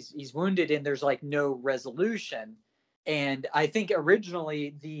because he's wounded and there's like no resolution. And I think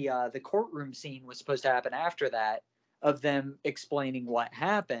originally the courtroom scene was supposed to happen after that, of them explaining what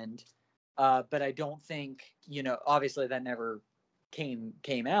happened. But I don't think, obviously that never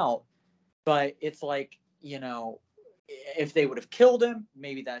came out. But it's like, if they would have killed him,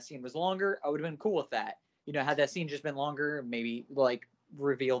 maybe that scene was longer. I would have been cool with that. Had that scene just been longer, maybe like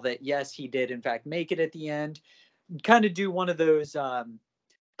reveal that, yes, he did in fact make it at the end. Kind of do one of those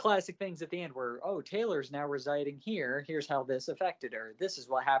classic things at the end where, oh, Taylor's now residing here. Here's how this affected her. This is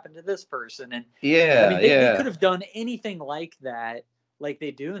what happened to this person. And they could have done anything like that, like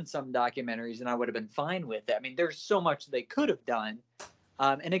they do in some documentaries, and I would have been fine with it. I mean, there's so much they could have done.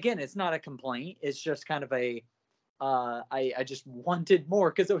 And again, it's not a complaint. It's just kind of I just wanted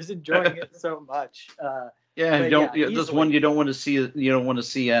more because I was enjoying it so much. This one you don't want to see. You don't want to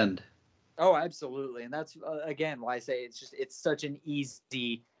see end. Oh, absolutely, and that's again why I say it's such an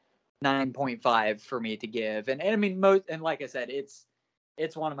easy 9.5 for me to give. And I mean, like I said, it's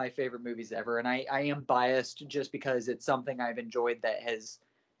one of my favorite movies ever, and I am biased just because it's something I've enjoyed that has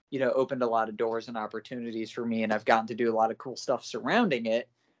opened a lot of doors and opportunities for me, and I've gotten to do a lot of cool stuff surrounding it.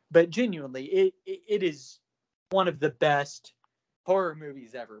 But genuinely, it is one of the best horror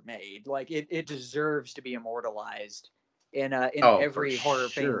movies ever made. Like it deserves to be immortalized in every horror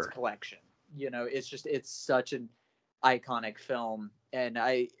fan's collection. It's such an iconic film, and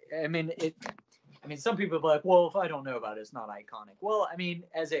I mean, some people be like, well, if I don't know about it, it's not iconic. Well, I mean,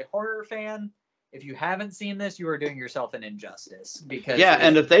 as a horror fan, if you haven't seen this, you are doing yourself an injustice. Because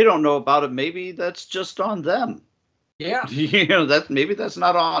and if they don't know about it, maybe that's just on them. Yeah. That's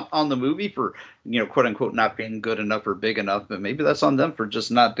not on the movie for, quote unquote, not being good enough or big enough, but maybe that's on them for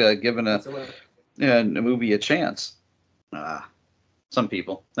just not giving a movie a chance. Some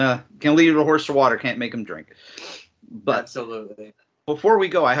people can lead a horse to water, can't make them drink. But absolutely. Before we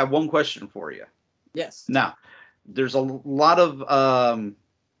go, I have one question for you. Yes. Now, there's a lot of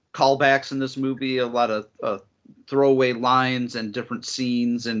callbacks in this movie, a lot of throwaway lines and different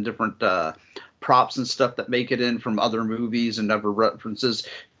scenes and different props and stuff that make it in from other movies and other references.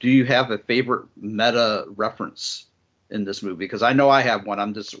 Do you have a favorite meta reference in this movie? Because I know I have one.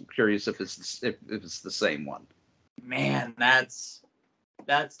 I'm just curious if it's the same one. Man, that's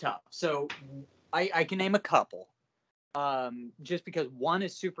tough. So I can name a couple. Just because one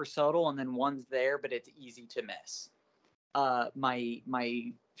is super subtle and then one's there, but it's easy to miss.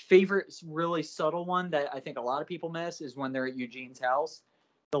 My favorite really subtle one that I think a lot of people miss is when they're at Eugene's house.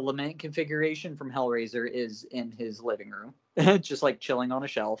 The lament configuration from Hellraiser is in his living room, just like chilling on a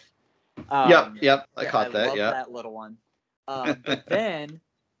shelf. Yep. I caught that. Love that little one. But then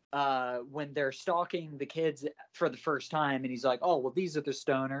when they're stalking the kids for the first time, and he's like, "Oh, well, these are the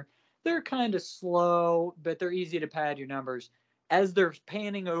stoner. They're kind of slow, but they're easy to pad your numbers." As they're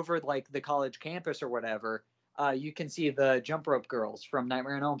panning over like the college campus or whatever, you can see the jump rope girls from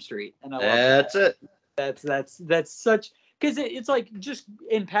Nightmare on Elm Street, and I love that. That's such, because it's like just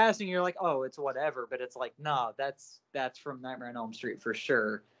in passing you're like, oh, it's whatever, but it's like, no, that's from Nightmare on Elm Street for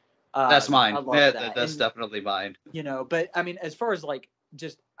sure. That's mine. I love that. That's definitely mine. But I mean, as far as like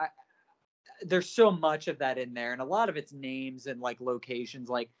just there's so much of that in there, and a lot of it's names and like locations,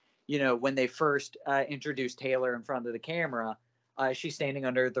 like when they first introduced Taylor in front of the camera. She's standing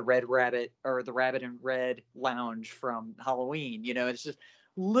under the Red Rabbit or the Rabbit and Red Lounge from Halloween. It's just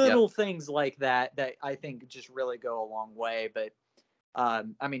little things like that I think just really go a long way. But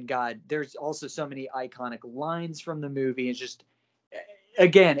I mean, God, there's also so many iconic lines from the movie. It's just,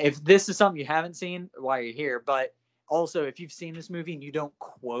 again, if this is something you haven't seen, why are you here? But also, if you've seen this movie and you don't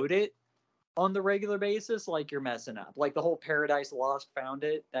quote it on the regular basis, like, you're messing up. Like the whole Paradise Lost found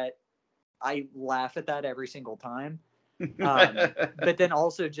it, that I laugh at that every single time. But then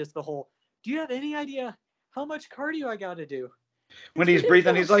also just the whole, do you have any idea how much cardio I got to do? When he's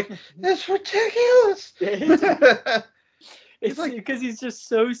breathing, he's like, "That's ridiculous." It's like, because he's just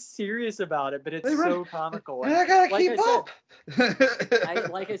so serious about it, but it's so comical. And I gotta like keep I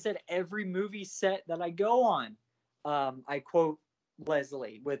up. Like I said, every movie set that I go on, I quote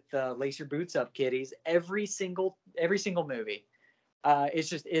Leslie with "Lace your boots up, kiddies." Every single movie. It's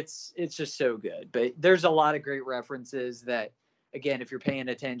just so good. But there's a lot of great references that, again, if you're paying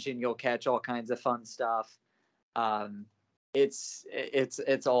attention, you'll catch all kinds of fun stuff. It's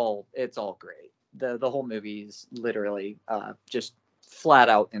all great. The whole movie is literally just flat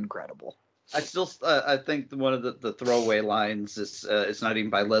out incredible. I think one of the throwaway lines is it's not even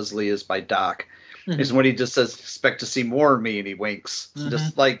by Leslie, is by Doc. Is when he just says, "Expect to see more of me," and he winks.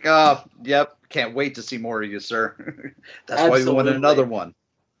 Just like, yep, can't wait to see more of you, sir. That's why we want another one.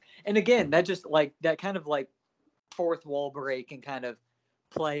 And again, that just like that kind of like fourth wall break and kind of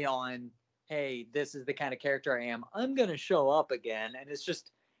play on, hey, this is the kind of character I am. I'm gonna show up again, and it's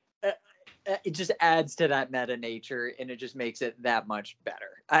just it just adds to that meta nature, and it just makes it that much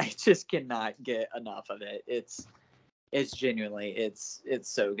better. I just cannot get enough of it. It's genuinely, it's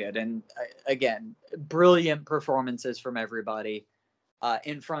so good. And again, brilliant performances from everybody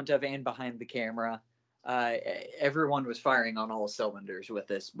in front of and behind the camera. Everyone was firing on all cylinders with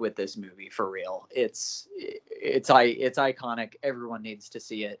this movie, for real. It's iconic. Everyone needs to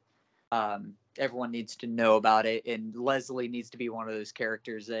see it. Everyone needs to know about it, and Leslie needs to be one of those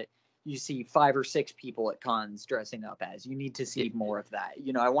characters that you see 5 or 6 people at cons dressing up as. You need to see more of that.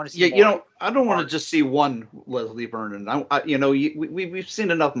 I want to see. Yeah, I don't want to just see one Leslie Vernon. We've seen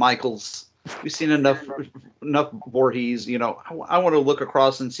enough Michaels. We've seen enough Voorhees. I want to look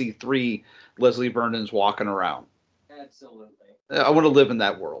across and see 3 Leslie Vernons walking around. Absolutely. I want to live in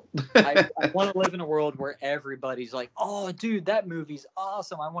that world. I want to live in a world where everybody's like, "Oh, dude, that movie's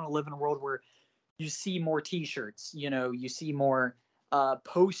awesome." I want to live in a world where you see more T-shirts. You see more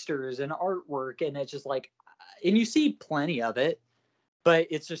posters and artwork, and it's just like, and you see plenty of it, but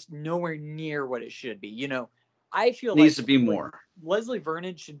it's just nowhere near what it should be. I feel needs like to be more. Leslie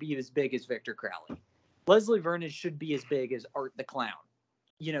Vernon should be as big as Victor Crowley. Leslie Vernon should be as big as Art the Clown.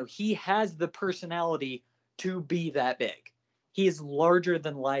 He has the personality to be that big. He is larger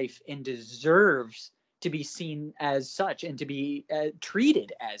than life and deserves to be seen as such and to be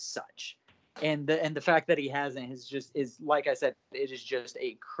treated as such. And the fact that he hasn't is like I said, it is just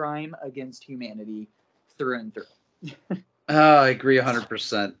a crime against humanity through and through. I agree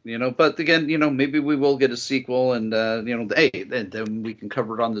 100%. But again, maybe we will get a sequel, and hey, then we can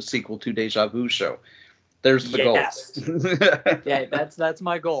cover it on the sequel to Deja Vu show. There's the goal. Yeah, that's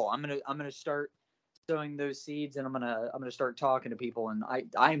my goal. I'm gonna start sowing those seeds, and I'm gonna start talking to people, and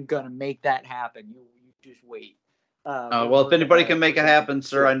I'm gonna make that happen. You just wait. Well, if anybody can make it happen,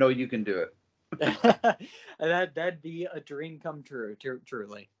 sir, I know you can do it. That'd be a dream come true,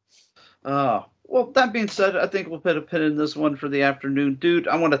 truly. Well, that being said, I think we'll put a pin in this one for the afternoon. Dude,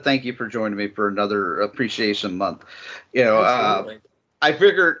 I want to thank you for joining me for another Appreciation Month. I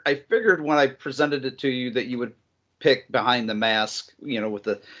figured when I presented it to you that you would pick Behind the Mask, with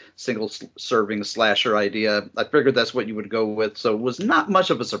the single serving slasher idea. I figured that's what you would go with, so it was not much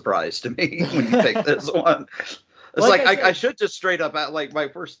of a surprise to me when you picked this one. It's I should just straight up, my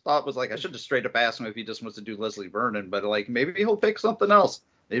first thought was I should just straight up ask him if he just wants to do Leslie Vernon, but maybe he'll pick something else.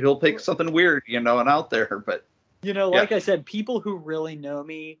 Maybe he'll pick something weird, and out there. But like I said, people who really know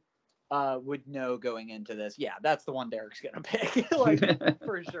me would know going into this. Yeah, that's the one Derek's gonna pick,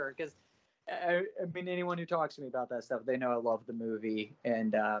 for sure. Because I mean, anyone who talks to me about that stuff, they know I love the movie,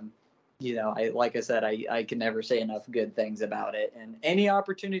 and I can never say enough good things about it. And any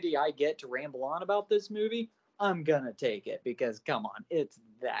opportunity I get to ramble on about this movie, I'm gonna take it, because come on, it's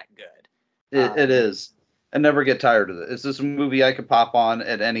that good. It is. I never get tired of it. It's this movie I could pop on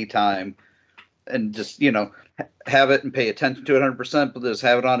at any time and just, have it and pay attention to it 100%, but just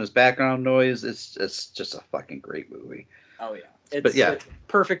have it on as background noise. It's just a fucking great movie. Oh, yeah. It's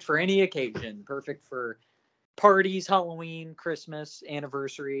perfect for any occasion. Perfect for parties, Halloween, Christmas,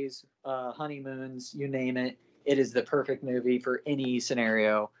 anniversaries, honeymoons, you name it. It is the perfect movie for any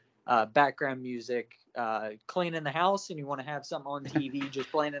scenario. background music, cleaning the house, and you want to have something on TV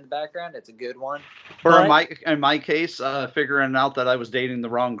just playing in the background, it's a good one. Or But- in my case, figuring out that I was dating the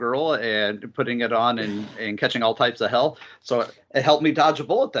wrong girl and putting it on and catching all types of hell. So it helped me dodge a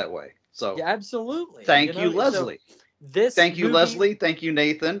bullet that way. So Yeah, absolutely. thank know, you, Leslie. So this Thank you, movie- Leslie. Thank you,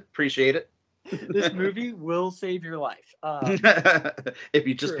 Nathan. Appreciate it. This movie will save your life. If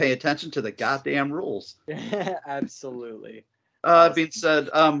you just True. pay attention to the goddamn rules. Absolutely. Being said,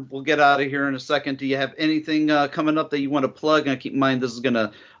 we'll get out of here in a second. Do you have anything coming up that you want to plug? And keep in mind, this is going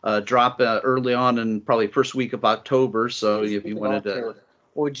to drop early on in probably first week of October. So if you wanted to.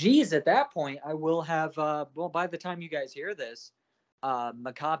 Well, geez, at that point, I will have, well, by the time you guys hear this,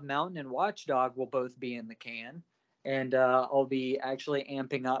 Macabre Mountain and Watchdog will both be in the can. And I'll be actually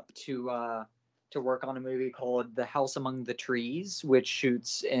amping up to work on a movie called The House Among the Trees, which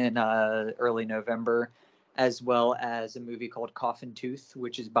shoots in early November, as well as a movie called Coffin Tooth,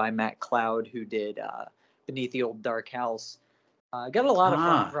 which is by Matt Cloud, who did Beneath the Old Dark House. Got a lot of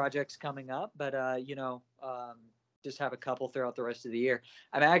fun projects coming up, but just have a couple throughout the rest of the year.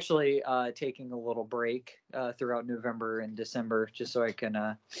 I'm actually taking a little break throughout November and December, just so I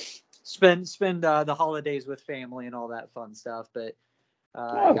can spend the holidays with family and all that fun stuff. But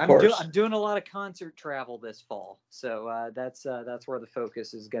I'm doing a lot of concert travel this fall, so that's where the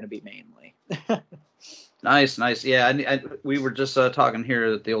focus is going to be mainly. Nice. Yeah, we were just talking here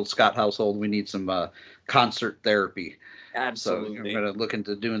at the old Scott household. We need some concert therapy. Absolutely. So we're going to look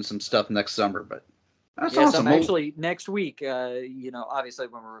into doing some stuff next summer. But that's yes, awesome. I'm actually next week. Obviously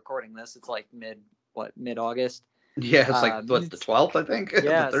when we're recording this, it's like mid-August. Yeah, it's like the 12th, I think.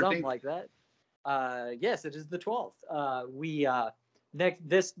 Yeah, the 13th? something like that. Yes, it is the 12th. We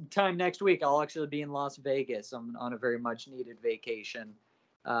this time next week, I'll actually be in Las Vegas. I'm on a very much needed vacation.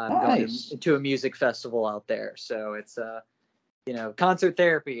 Nice. Going to a music festival out there. So it's concert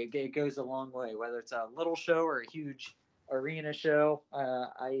therapy. It goes a long way, whether it's a little show or a huge arena show.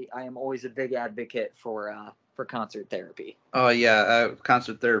 I am always a big advocate for concert therapy. Oh yeah,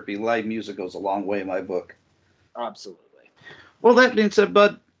 concert therapy, live music goes a long way in my book. Absolutely. Well, that being said,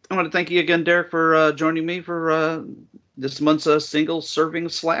 Bud, I want to thank you again, Derek, for joining me for this month's single serving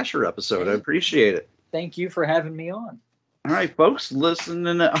slasher episode. I appreciate it. Thank you for having me on. All right, folks,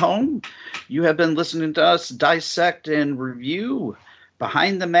 listening at home, you have been listening to us dissect and review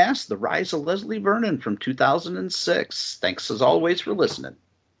Behind the Mask, The Rise of Leslie Vernon from 2006. Thanks, as always, for listening.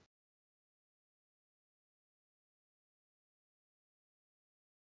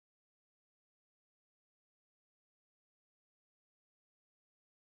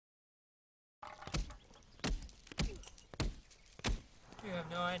 You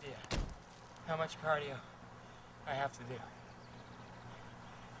have no idea how much cardio I have to do.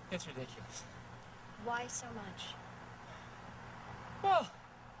 It's ridiculous. Why so much? Well,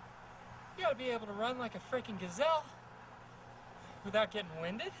 you gotta be able to run like a freaking gazelle without getting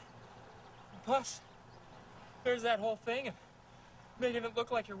winded. And plus, there's that whole thing of making it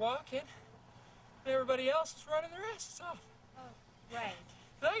look like you're walking, and everybody else is running their asses off. Oh, right.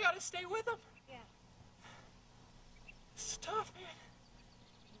 And I gotta stay with them. Yeah. It's tough, man.